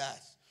 Think about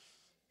that.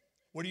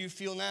 What do you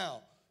feel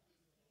now?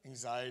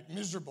 Anxiety,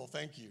 miserable,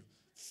 thank you.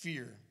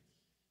 Fear.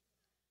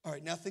 All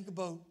right, now think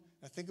about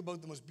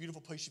the most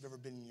beautiful place you've ever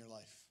been in your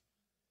life.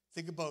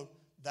 Think about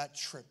that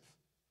trip.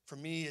 For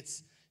me,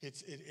 it's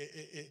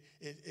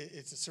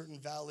a certain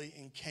valley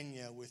in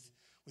Kenya with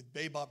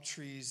baobab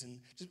trees, and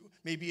just,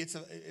 maybe it's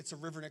a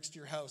river next to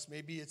your house.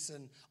 Maybe it's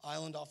an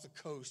island off the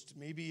coast.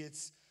 Maybe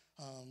it's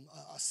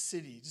a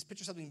city. Just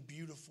picture something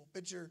beautiful.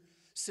 Picture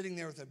sitting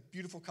there with a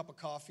beautiful cup of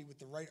coffee with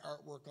the right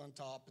artwork on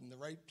top and the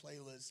right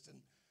playlist,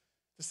 and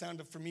the sound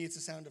of, for me, it's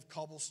the sound of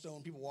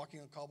cobblestone, people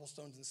walking on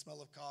cobblestones and the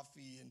smell of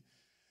coffee. And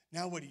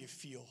now what do you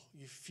feel?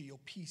 You feel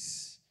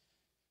peace.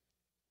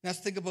 Now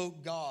think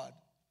about God,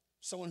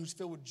 someone who's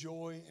filled with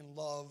joy and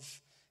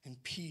love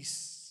and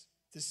peace,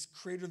 this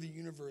creator of the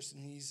universe,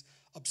 and he's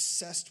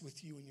obsessed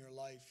with you in your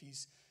life.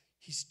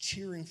 He's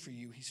cheering for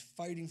you. He's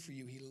fighting for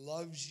you. He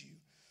loves you.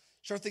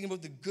 Start thinking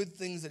about the good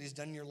things that he's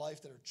done in your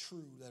life that are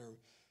true, that are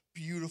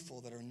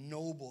beautiful, that are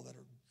noble, that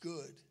are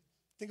good.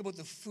 Think about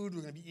the food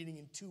we're going to be eating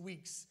in 2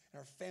 weeks, and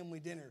our family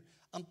dinner,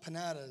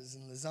 empanadas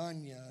and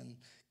lasagna and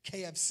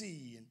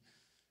KFC. And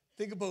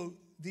think about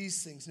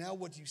these things. Now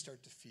what do you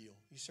start to feel?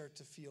 You start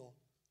to feel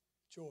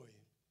joy,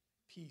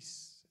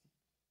 peace,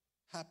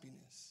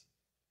 happiness.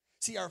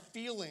 See, our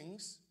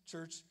feelings,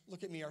 church,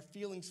 look at me, our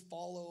feelings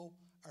follow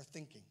our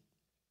thinking.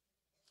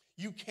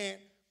 You can't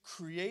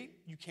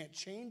create, you can't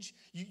change,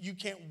 you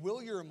can't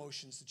will your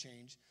emotions to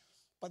change.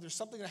 But there's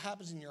something that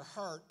happens in your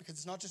heart, because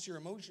it's not just your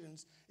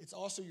emotions, it's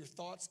also your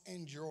thoughts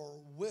and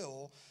your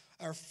will.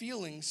 Our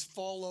feelings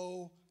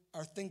follow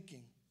our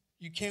thinking.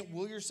 You can't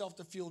will yourself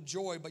to feel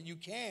joy, but you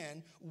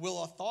can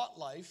will a thought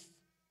life,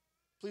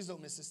 please don't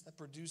miss this, that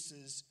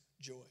produces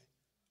joy.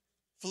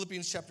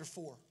 Philippians chapter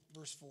 4,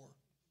 verse 4.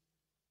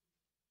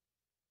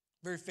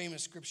 Very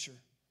famous scripture,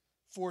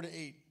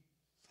 4-8.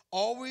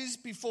 Always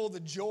be full of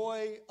the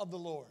joy of the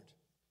Lord.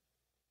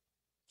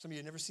 Some of you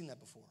have never seen that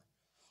before.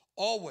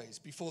 Always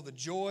be full of the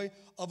joy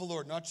of the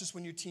Lord. Not just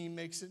when your team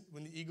makes it,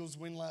 when the Eagles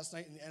win last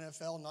night in the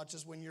NFL, not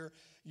just when your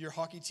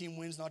hockey team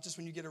wins, not just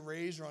when you get a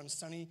raise or on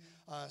sunny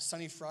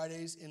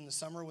Fridays in the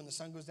summer when the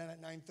sun goes down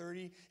at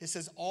 9:30. It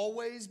says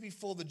always be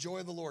full of the joy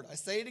of the Lord. I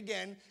say it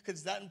again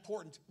because it's that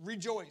important.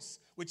 Rejoice,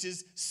 which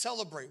is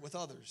celebrate with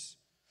others.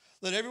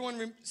 Let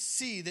everyone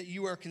see that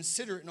you are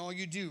considerate in all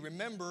you do.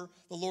 Remember,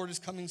 the Lord is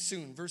coming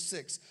soon. Verse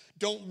 6,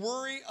 don't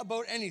worry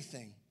about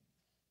anything.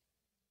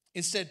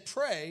 Instead,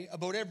 pray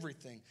about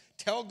everything.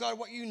 Tell God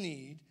what you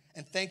need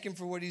and thank him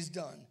for what he's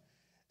done.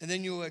 And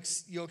then you'll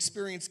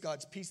experience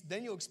God's peace.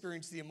 Then you'll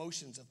experience the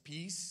emotions of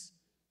peace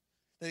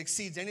that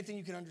exceeds anything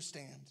you can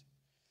understand.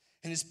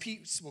 And his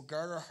peace will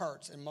guard our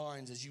hearts and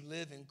minds as you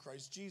live in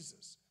Christ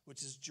Jesus,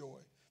 which is joy.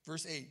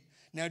 Verse 8,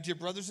 now, dear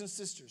brothers and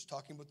sisters,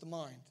 talking about the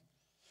mind,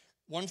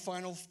 one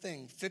final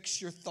thing,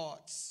 fix your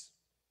thoughts,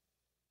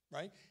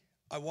 right?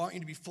 I want you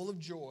to be full of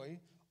joy,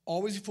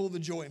 always be full of the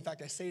joy. In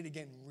fact, I say it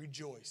again,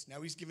 rejoice.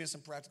 Now he's giving us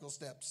some practical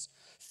steps.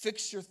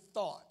 Fix your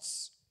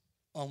thoughts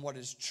on what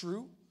is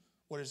true,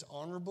 what is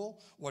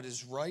honorable, what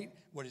is right,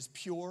 what is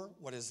pure,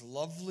 what is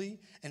lovely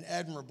and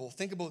admirable.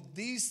 Think about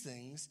these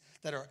things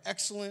that are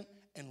excellent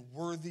and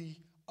worthy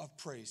of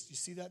praise. Do you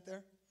see that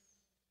there?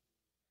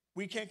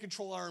 We can't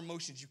control our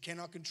emotions. You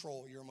cannot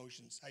control your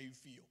emotions, how you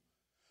feel.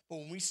 But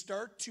when we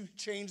start to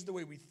change the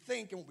way we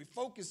think and what we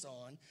focus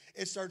on,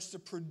 it starts to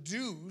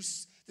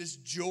produce this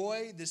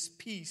joy, this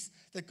peace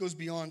that goes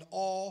beyond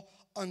all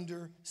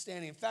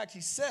understanding. In fact, he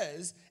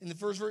says, in the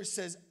first verse, it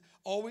says,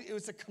 always, it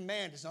was a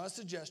command. It's not a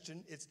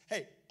suggestion. It's,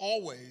 hey,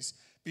 always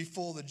be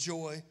full of the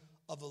joy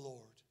of the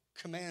Lord.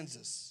 Commands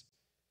us.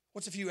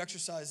 What's a few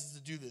exercises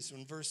to do this?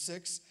 In verse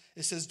 6,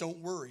 it says, don't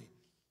worry.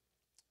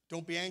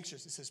 Don't be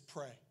anxious. It says,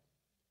 pray.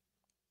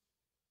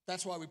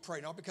 That's why we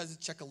pray, not because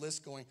it's check a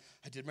list going,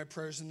 I did my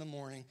prayers in the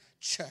morning,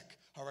 check.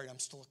 All right, I'm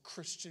still a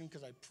Christian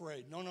because I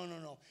prayed.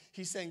 No.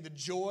 He's saying the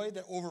joy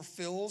that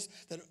overfills,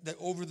 that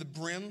over the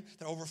brim,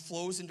 that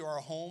overflows into our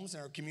homes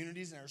and our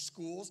communities and our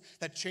schools,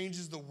 that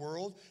changes the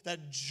world,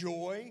 that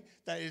joy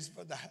that is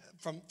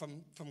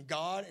from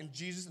God and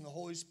Jesus and the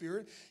Holy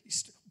Spirit,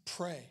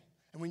 pray.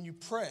 And when you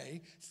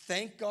pray,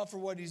 thank God for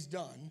what he's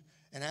done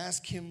and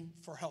ask him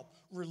for help.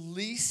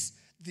 Release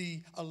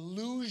the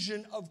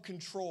illusion of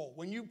control.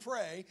 When you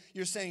pray,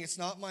 you're saying it's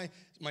not my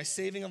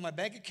saving of my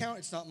bank account,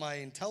 it's not my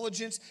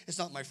intelligence, it's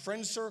not my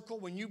friend circle.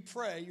 When you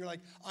pray, you're like,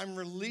 I'm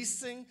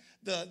releasing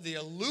the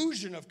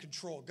illusion of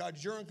control. God,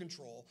 you're in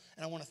control,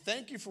 and I want to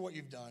thank you for what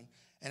you've done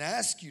and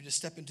ask you to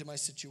step into my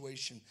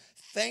situation.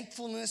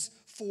 Thankfulness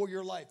for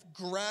your life,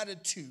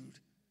 gratitude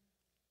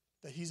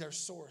that he's our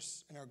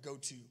source and our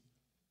go-to.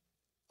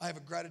 I have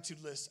a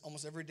gratitude list.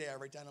 Almost every day I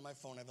write down on my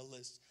phone, I have a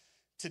list.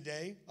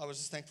 Today, I was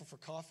just thankful for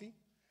coffee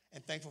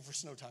and thankful for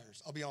snow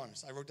tires. I'll be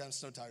honest, I wrote down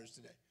snow tires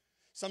today.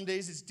 Some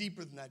days it's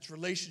deeper than that. It's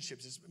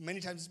relationships. Many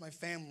times it's my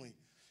family.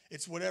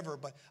 It's whatever,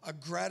 but a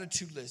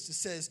gratitude list. It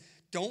says,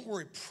 don't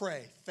worry,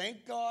 pray.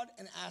 Thank God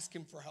and ask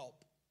him for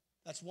help.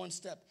 That's one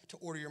step to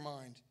order your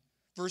mind.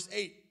 Verse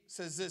 8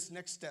 says this,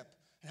 next step,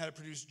 and how to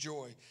produce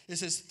joy. It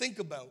says, think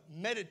about,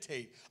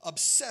 meditate,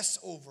 obsess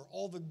over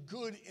all the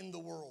good in the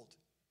world.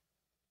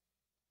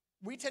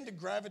 We tend to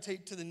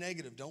gravitate to the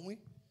negative, don't we?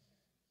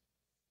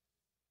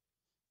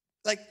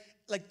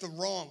 Like the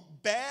wrong,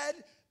 bad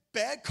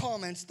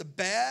comments, the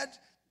bad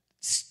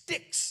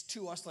sticks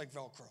to us like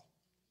Velcro.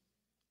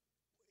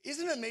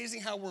 Isn't it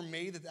amazing how we're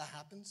made that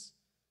happens?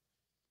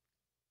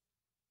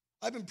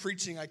 I've been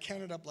preaching, I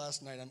counted up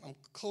last night, I'm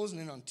closing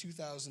in on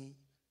 2,000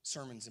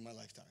 sermons in my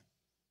lifetime.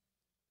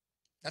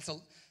 That's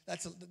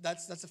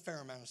a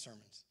fair amount of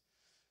sermons.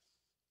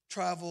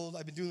 Traveled,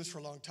 I've been doing this for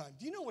a long time.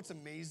 Do you know what's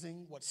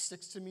amazing, what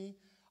sticks to me?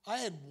 I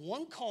had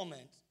one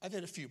comment, I've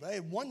had a few, but I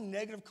had one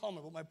negative comment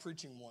about my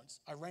preaching once.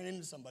 I ran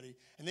into somebody,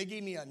 and they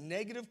gave me a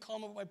negative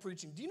comment about my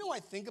preaching. Do you know I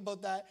think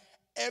about that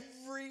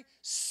every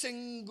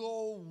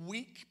single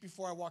week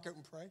before I walk out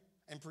and pray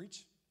and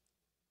preach?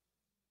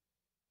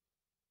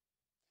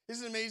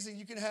 Isn't it amazing?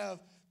 You can have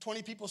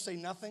 20 people say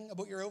nothing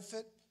about your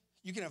outfit.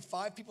 You can have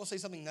 5 people say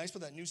something nice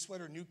about that new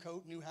sweater, new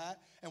coat, new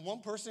hat, and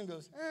one person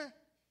goes,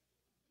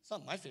 it's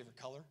not my favorite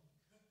color.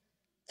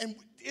 And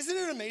isn't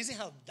it amazing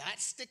how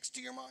that sticks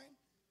to your mind?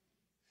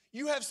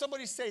 You have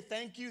somebody say,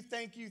 thank you,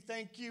 thank you,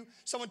 thank you.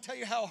 Someone tell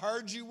you how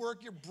hard you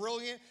work, you're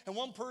brilliant. And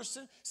one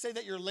person say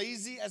that you're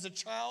lazy as a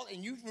child,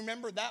 and you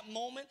remember that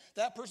moment,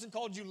 that person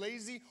called you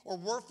lazy or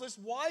worthless.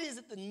 Why is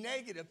it the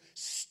negative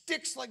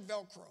sticks like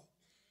Velcro?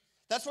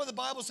 That's why the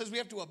Bible says we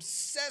have to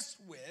obsess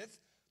with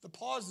the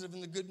positive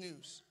and the good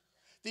news.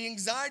 The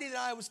anxiety that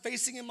I was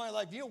facing in my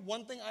life, you know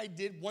one thing I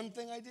did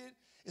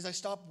is I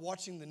stopped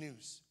watching the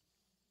news.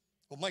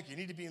 Well, Mike, you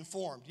need to be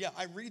informed. Yeah,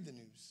 I read the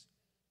news.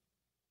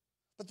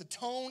 But the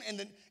tone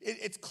and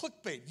it's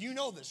clickbait. You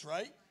know this,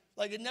 right?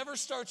 Like it never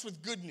starts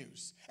with good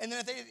news. And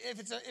then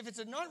if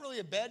it's not really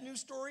a bad news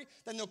story,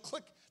 then they'll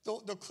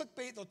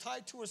clickbait, they'll tie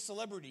it to a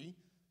celebrity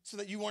so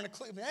that you want to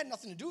click. It had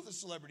nothing to do with the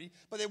celebrity,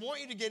 but they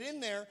want you to get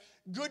in there.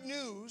 Good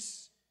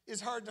news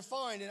is hard to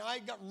find, and I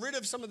got rid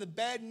of some of the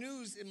bad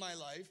news in my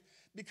life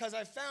because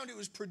I found it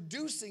was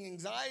producing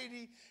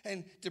anxiety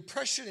and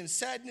depression and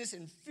sadness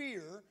and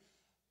fear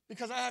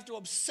because I have to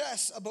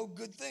obsess about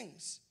good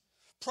things.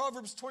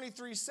 Proverbs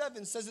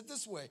 23:7 says it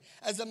this way,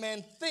 as a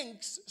man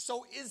thinks,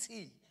 so is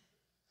he.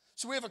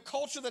 So we have a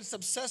culture that's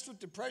obsessed with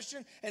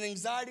depression and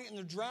anxiety, and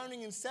they're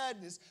drowning in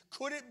sadness.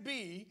 Could it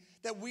be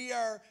that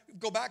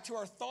go back to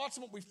our thoughts,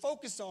 and what we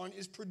focus on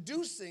is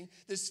producing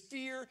this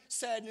fear,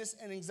 sadness,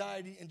 and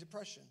anxiety and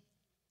depression?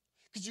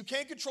 Because you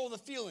can't control the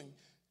feeling.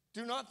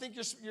 Do not think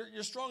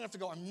you're strong enough to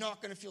go, I'm not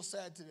going to feel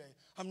sad today.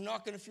 I'm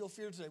not going to feel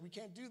fear today. We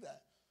can't do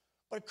that.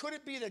 But could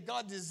it be that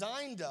God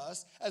designed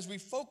us as we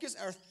focus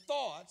our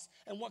thoughts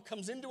and what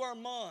comes into our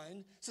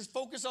mind, says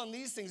focus on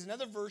these things.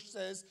 Another verse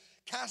says,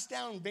 cast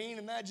down vain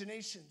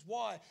imaginations.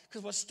 Why?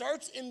 Because what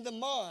starts in the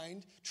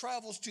mind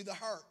travels to the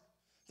heart.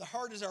 The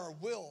heart is our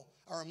will,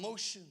 our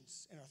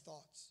emotions, and our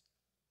thoughts.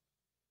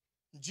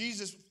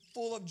 Jesus,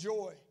 full of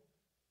joy,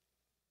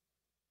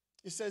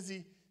 it says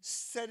he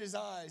set his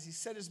eyes, he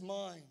set his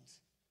mind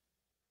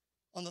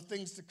on the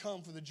things to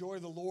come, for the joy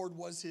of the Lord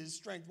was his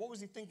strength. What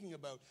was he thinking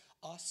about?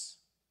 Us.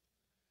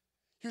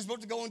 He was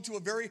about to go into a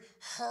very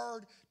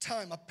hard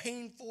time, a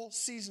painful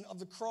season of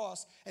the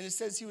cross. And it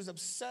says he was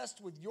obsessed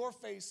with your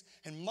face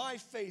and my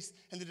face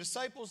and the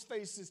disciples'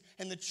 faces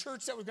and the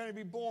church that was going to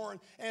be born.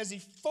 And as he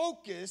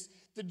focused,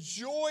 the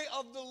joy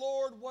of the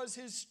Lord was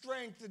his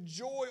strength. The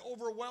joy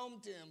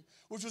overwhelmed him,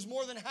 which was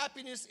more than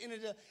happiness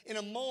in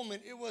a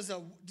moment. It was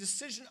a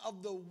decision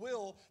of the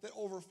will that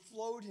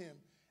overflowed him.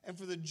 And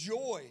for the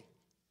joy,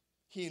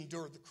 he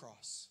endured the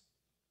cross.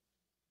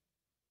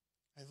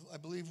 I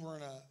believe we're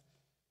in a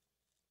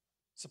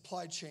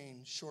supply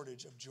chain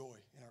shortage of joy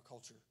in our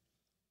culture.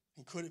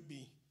 And could it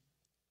be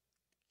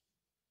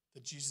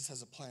that Jesus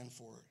has a plan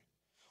for it?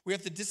 We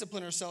have to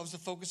discipline ourselves to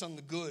focus on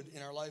the good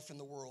in our life and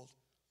the world.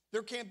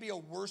 There can't be a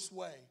worse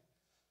way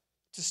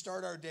to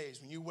start our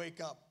days when you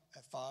wake up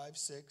at 5,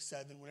 6,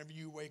 7, whenever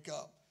you wake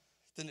up,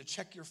 than to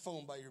check your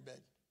phone by your bed.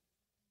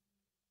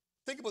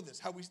 Think about this.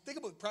 How we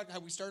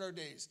start our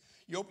days.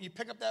 You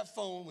pick up that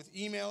phone with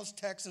emails,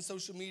 texts, and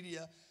social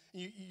media.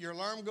 Your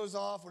alarm goes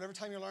off. Whatever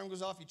time your alarm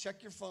goes off, you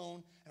check your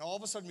phone. And all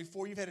of a sudden,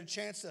 before you've had a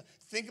chance to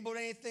think about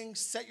anything,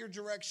 set your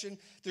direction,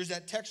 there's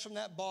that text from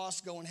that boss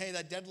going, hey,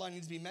 that deadline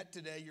needs to be met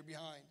today. You're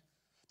behind.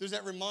 There's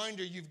that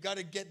reminder you've got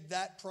to get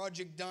that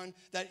project done,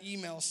 that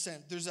email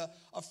sent. There's a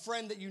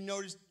friend that you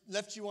noticed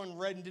left you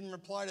unread and didn't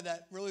reply to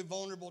that really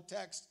vulnerable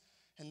text.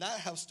 And that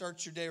how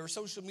starts your day. Or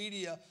social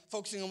media,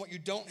 focusing on what you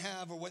don't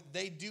have or what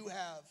they do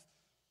have.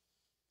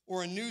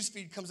 Or a news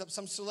feed comes up,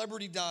 some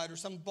celebrity died, or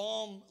some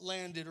bomb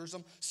landed, or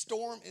some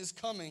storm is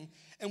coming.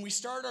 And we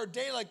start our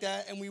day like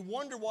that, and we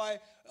wonder why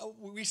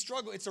we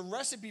struggle. It's a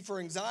recipe for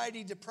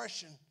anxiety,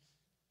 depression.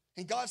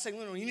 And God's saying,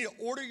 no, you need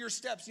to order your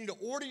steps. You need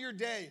to order your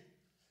day.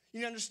 You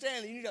need to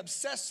understand that you need to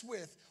obsess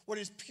with what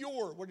is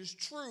pure, what is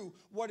true,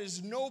 what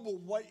is noble,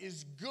 what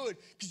is good.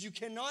 Because you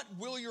cannot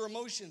will your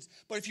emotions.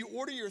 But if you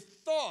order your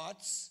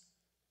thoughts,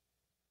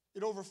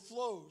 it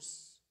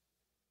overflows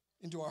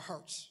into our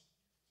hearts.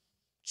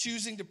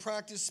 Choosing to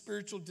practice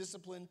spiritual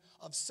discipline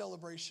of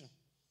celebration.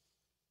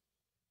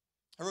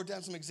 I wrote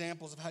down some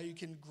examples of how you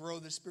can grow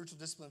the spiritual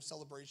discipline of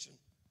celebration.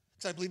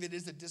 Because I believe it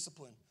is a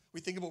discipline.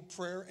 We think about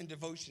prayer and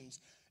devotions.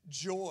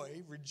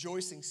 Joy,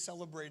 rejoicing,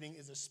 celebrating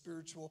is a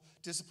spiritual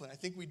discipline. I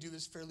think we do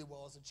this fairly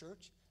well as a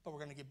church, but we're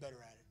going to get better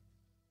at it.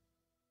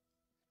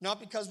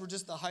 Not because we're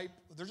just the hype,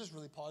 they're just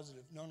really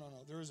positive. No.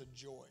 There is a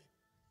joy.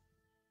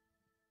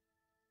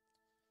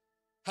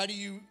 How do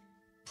you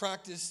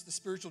practice the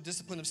spiritual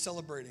discipline of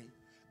celebrating?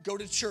 Go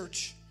to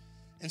church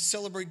and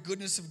celebrate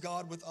goodness of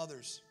God with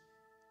others.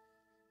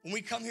 When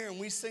we come here and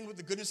we sing with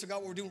the goodness of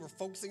God, what we're doing, we're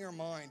focusing our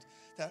mind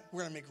that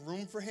we're going to make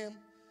room for him,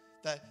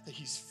 that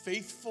he's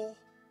faithful.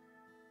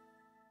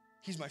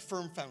 He's my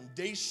firm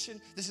foundation.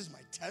 This is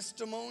my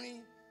testimony.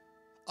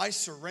 I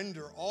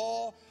surrender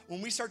all.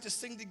 When we start to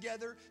sing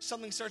together,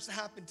 something starts to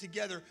happen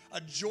together.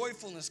 A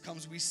joyfulness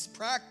comes. We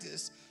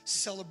practice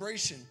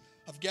celebration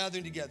of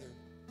gathering together.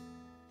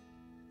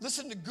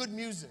 Listen to good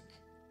music.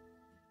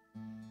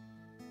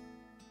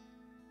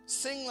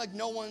 Sing like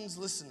no one's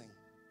listening.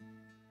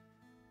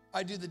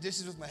 I do the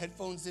dishes with my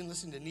headphones in,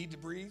 listening to Need to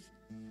Breathe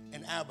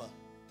and ABBA.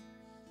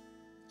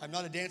 I'm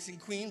not a dancing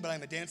queen, but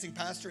I'm a dancing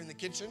pastor in the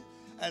kitchen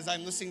as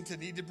I'm listening to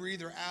Need to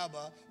Breathe or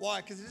ABBA.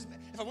 Why? Because if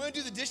I'm going to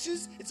do the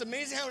dishes, it's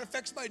amazing how it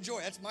affects my joy.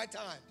 That's my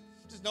time.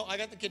 Just know I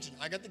got the kitchen.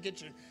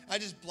 I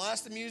just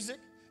blast the music.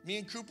 Me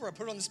and Cooper, I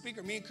put it on the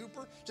speaker. Me and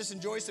Cooper just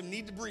enjoy some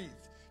Need to Breathe.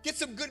 Get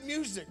some good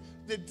music.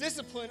 The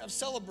discipline of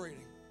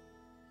celebrating.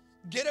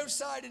 Get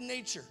outside in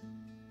nature.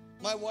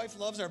 My wife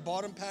loves our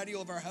bottom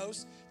patio of our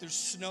house. There's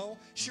snow.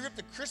 She ripped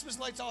the Christmas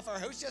lights off our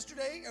house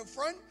yesterday out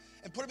front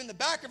and put them in the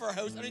back of our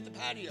house underneath the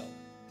patio.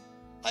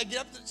 I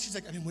get up, she's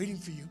like, I've been waiting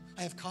for you.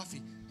 I have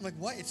coffee. I'm like,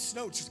 what? It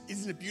snowed. She goes,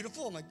 isn't it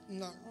beautiful? I'm like,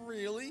 not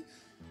really.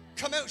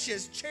 Come out, she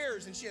has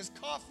chairs and she has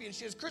coffee and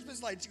she has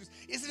Christmas lights. She goes,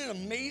 isn't it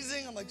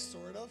amazing? I'm like,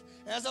 sort of.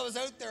 And as I was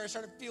out there, I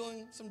started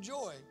feeling some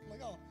joy. I'm like,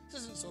 oh,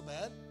 this isn't so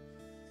bad.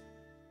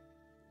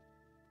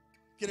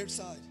 Get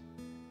outside.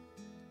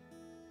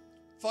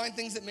 Find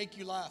things that make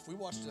you laugh. We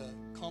watched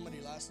a comedy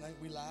last night.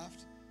 We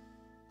laughed.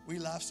 We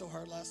laughed so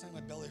hard last night, my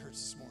belly hurts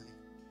this morning.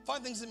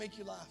 Find things that make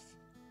you laugh.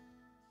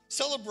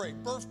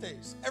 Celebrate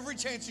birthdays every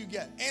chance you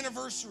get.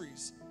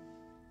 Anniversaries.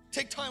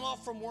 Take time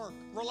off from work.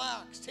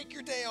 Relax. Take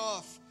your day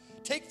off.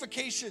 Take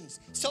vacations,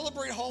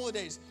 celebrate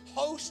holidays,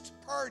 host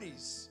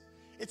parties.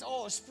 It's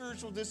all a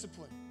spiritual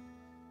discipline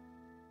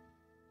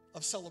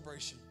of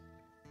celebration.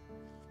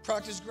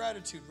 Practice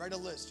gratitude. Write a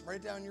list. Write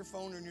it down on your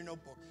phone or in your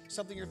notebook.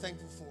 Something you're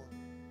thankful for.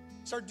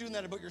 Start doing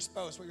that about your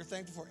spouse, what you're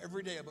thankful for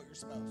every day about your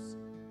spouse.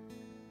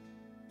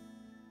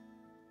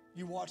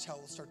 You watch how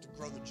it will start to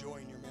grow the joy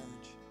in your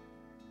marriage.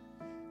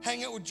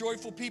 Hang out with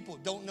joyful people.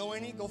 Don't know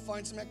any? Go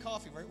find some at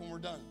coffee right when we're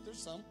done. There's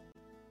some.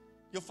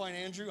 You'll find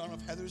Andrew. I don't know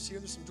if Heather's here.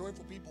 There's some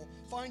joyful people.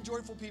 Find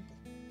joyful people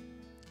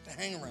to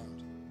hang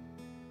around.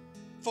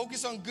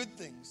 Focus on good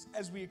things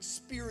as we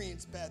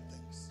experience bad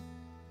things.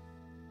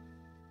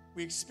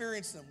 We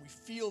experience them. We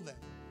feel them.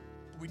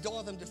 But we don't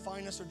let them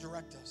define us or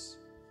direct us.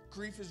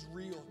 Grief is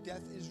real.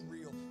 Death is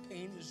real.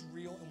 Pain is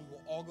real, and we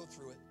will all go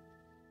through it.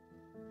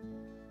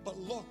 But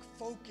look,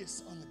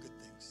 focus on the good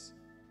things.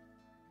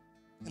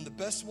 And the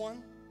best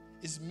one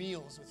is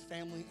meals with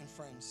family and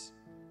friends.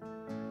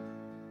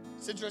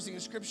 It's interesting in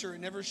Scripture,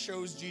 it never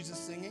shows Jesus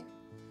singing.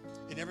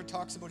 It never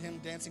talks about him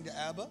dancing to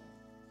Abba,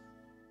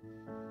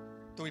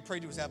 though he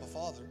prayed to his Abba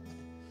Father.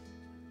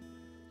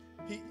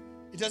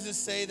 It doesn't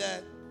say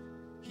that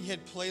he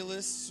had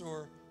playlists,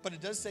 but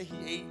it does say he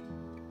ate.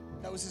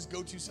 That was his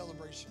go-to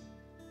celebration.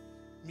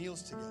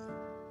 Meals together.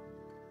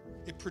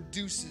 It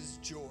produces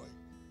joy.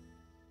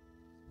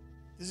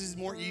 This is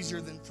more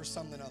easier than for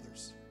some than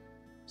others.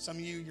 Some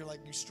of you, you're like,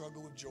 you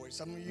struggle with joy.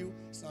 Some of you,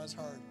 it's not as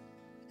hard.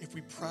 If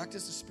we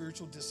practice the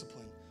spiritual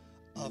discipline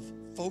of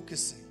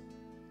focusing,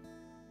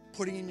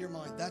 putting in your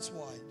mind, that's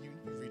why you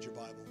read your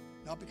Bible.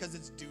 Not because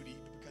it's duty,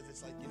 but because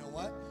it's like, you know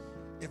what?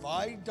 If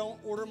I don't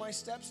order my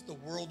steps, the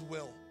world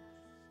will.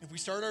 If we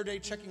start our day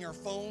checking our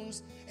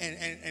phones and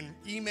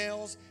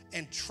emails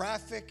and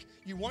traffic,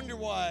 you wonder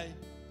why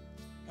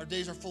our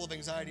days are full of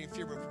anxiety and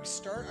fear. But if we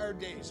start our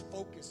days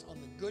focused on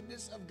the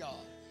goodness of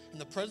God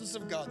and the presence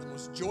of God, the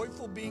most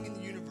joyful being in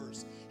the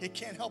universe, it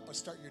can't help but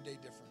start your day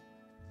different.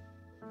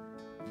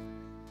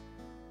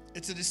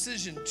 It's a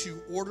decision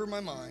to order my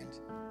mind,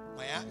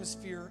 my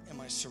atmosphere, and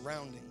my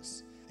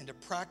surroundings, and to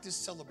practice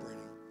celebrating.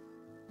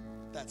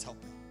 That's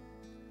helping.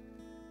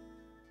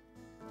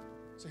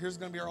 So here's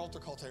going to be our altar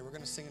call today. We're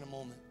going to sing in a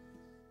moment.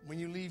 When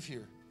you leave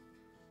here,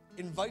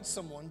 invite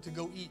someone to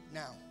go eat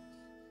now.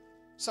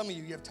 Some of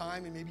you have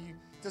time, and maybe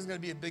it doesn't got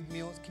to be a big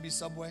meal. It could be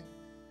Subway,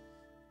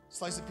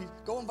 slice of pizza.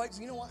 Go invite.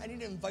 You know what? I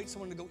need to invite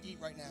someone to go eat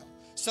right now.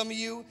 Some of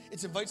you,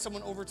 it's invite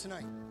someone over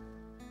tonight.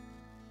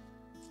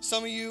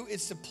 Some of you,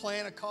 it's to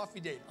plan a coffee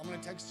date. I'm going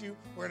to text you.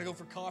 We're going to go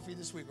for coffee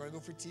this week. We're going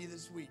to go for tea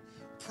this week.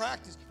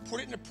 Practice.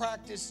 Put it into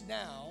practice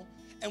now.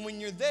 And when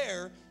you're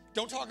there,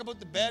 don't talk about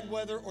the bad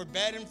weather or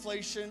bad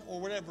inflation or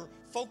whatever.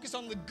 Focus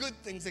on the good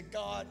things that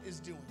God is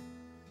doing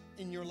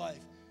in your life.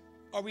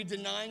 Are we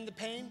denying the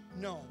pain?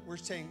 No. We're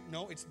saying,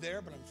 no, it's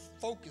there, but I'm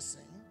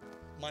focusing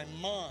my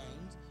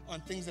mind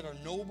on things that are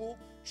noble,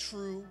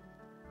 true,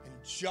 and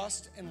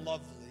just and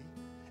lovely.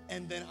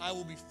 And then I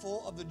will be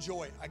full of the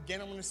joy. Again,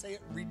 I'm going to say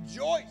it,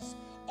 rejoice.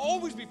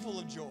 Always be full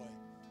of joy.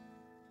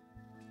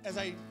 As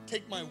I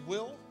take my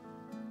will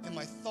and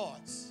my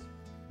thoughts,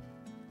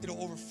 it'll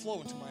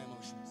overflow into my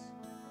emotions.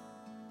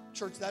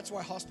 Church, that's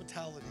why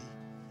hospitality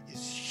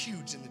is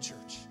huge in the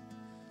church.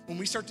 When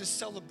we start to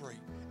celebrate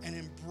and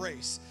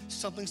embrace,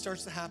 something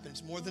starts to happen.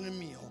 It's more than a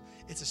meal.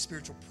 It's a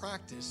spiritual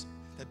practice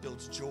that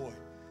builds joy.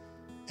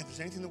 If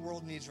there's anything the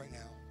world needs right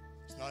now,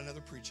 it's not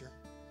another preacher.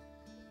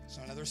 It's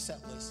not another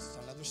set list. It's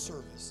not another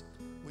service.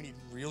 We need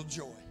real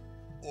joy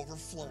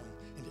overflowing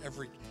into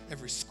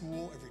every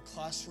school, every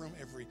classroom,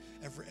 every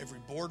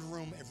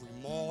boardroom, every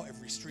mall,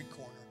 every street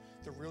corner.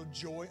 The real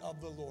joy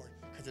of the Lord,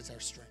 because it's our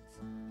strength.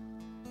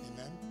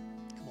 Amen?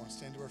 Come on,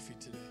 stand to our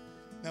feet today.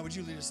 Now, would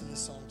you lead us in this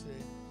song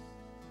today?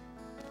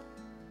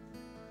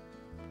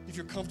 If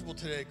you're comfortable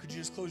today, could you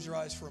just close your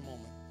eyes for a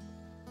moment?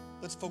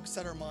 Let's focus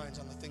our minds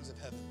on the things of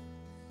heaven.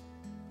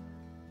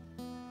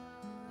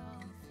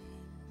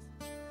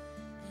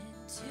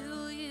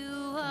 To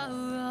you are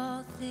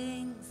all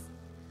things.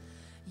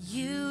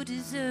 You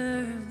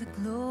deserve the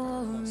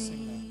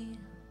glory.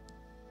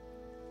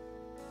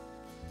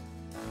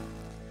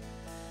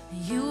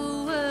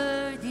 You're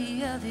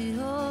worthy of it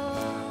all.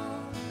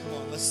 Come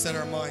on, let's set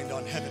our mind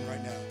on heaven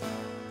right now.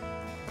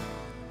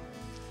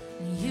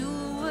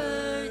 You're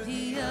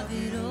worthy of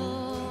it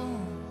all.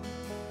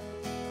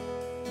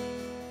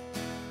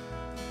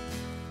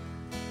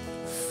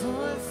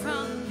 For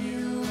from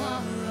you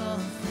are all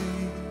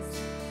things,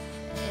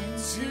 and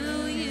to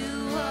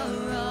you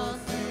are all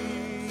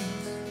things.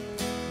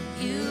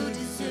 You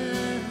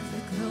deserve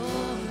the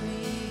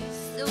glory.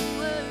 So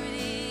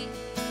worthy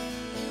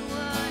you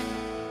are.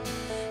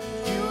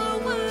 You are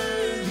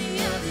worthy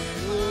of it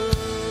all.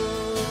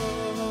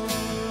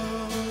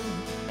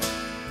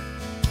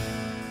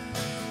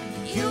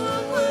 You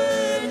are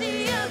worthy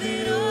of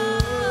it all.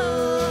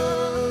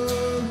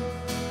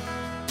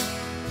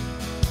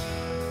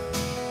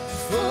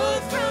 For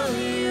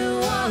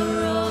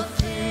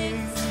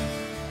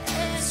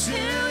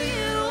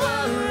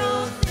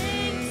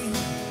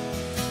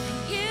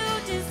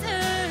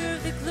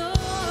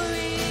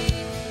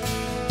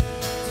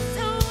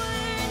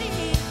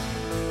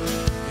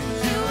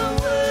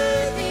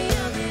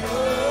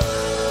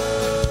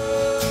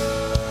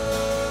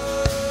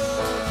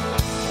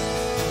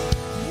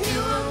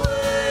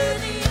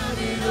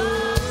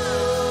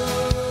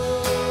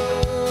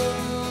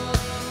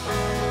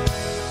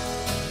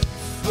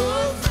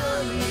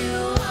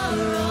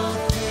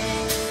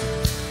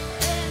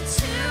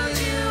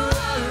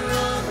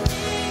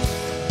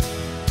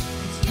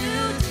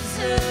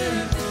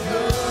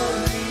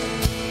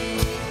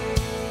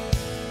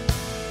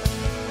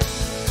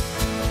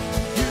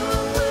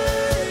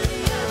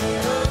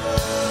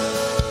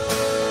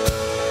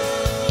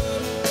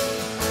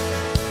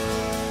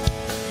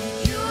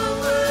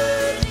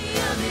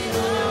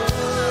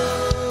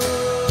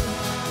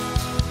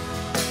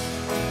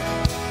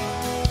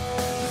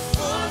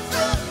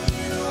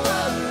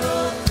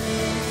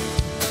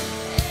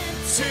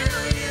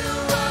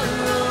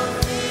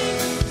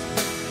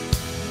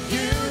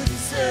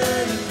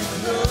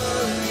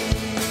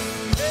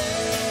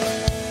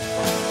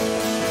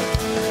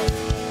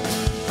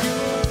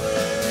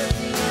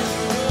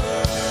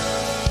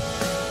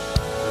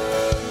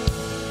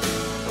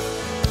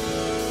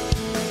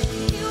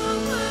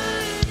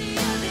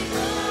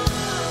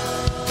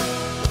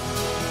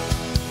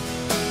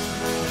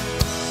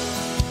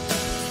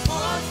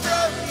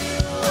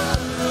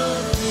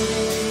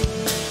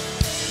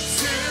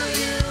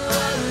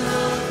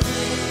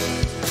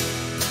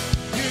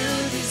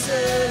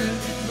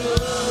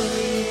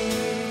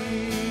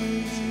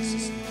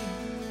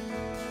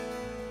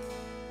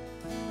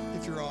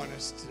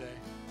rejoice today?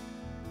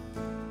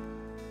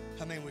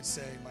 How many would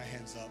say, my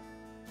hand's up,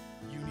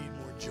 you need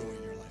more joy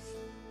in your life?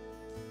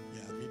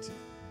 Yeah, me too.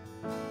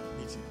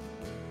 Me too.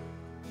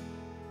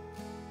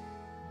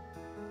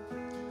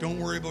 Don't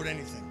worry about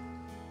anything.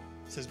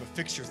 It says, but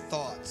fix your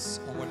thoughts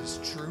on what is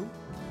true,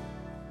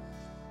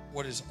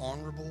 what is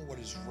honorable, what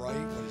is right,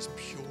 what is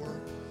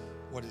pure,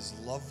 what is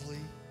lovely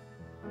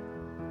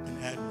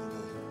and admirable.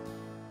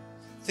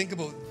 Think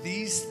about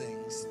these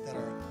things that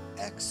are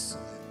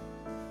excellent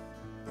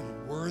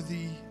and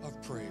worthy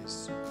of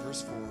praise.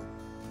 Verse 4,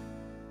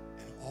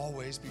 and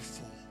always be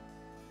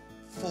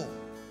full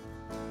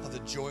of the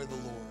joy of the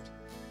Lord.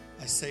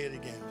 I say it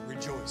again,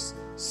 rejoice,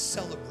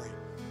 celebrate,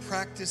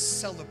 practice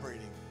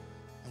celebrating,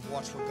 and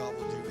watch what God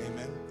will do.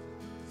 Amen.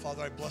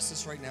 Father, I bless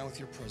this right now with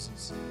your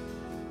presence.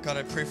 God,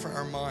 I pray for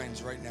our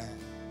minds right now.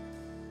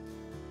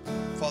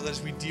 Father,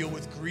 as we deal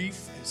with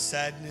grief and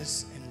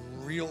sadness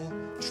and real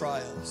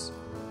trials,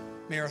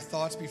 may our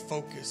thoughts be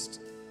focused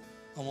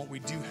on what we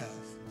do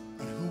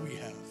have, on who we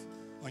have,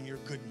 on your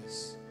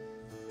goodness.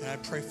 And I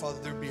pray, Father,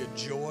 there would be a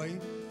joy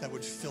that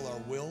would fill our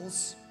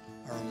wills,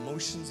 our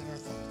emotions, and our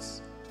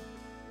thoughts,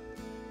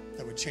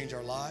 that would change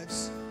our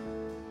lives,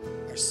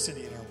 our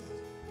city, and our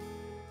world.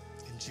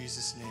 In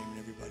Jesus' name, and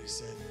everybody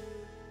said.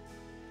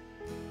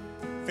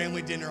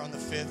 Family dinner on the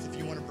 5th. If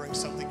you want to bring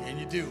something, and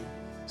you do,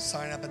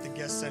 sign up at the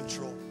Guest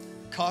Central.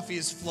 Coffee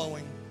is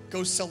flowing.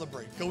 Go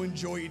celebrate. Go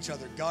enjoy each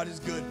other. God is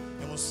good,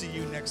 and we'll see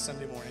you next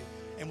Sunday morning.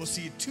 And we'll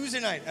see you Tuesday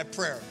night at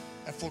prayer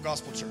at Full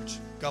Gospel Church.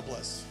 God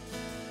bless.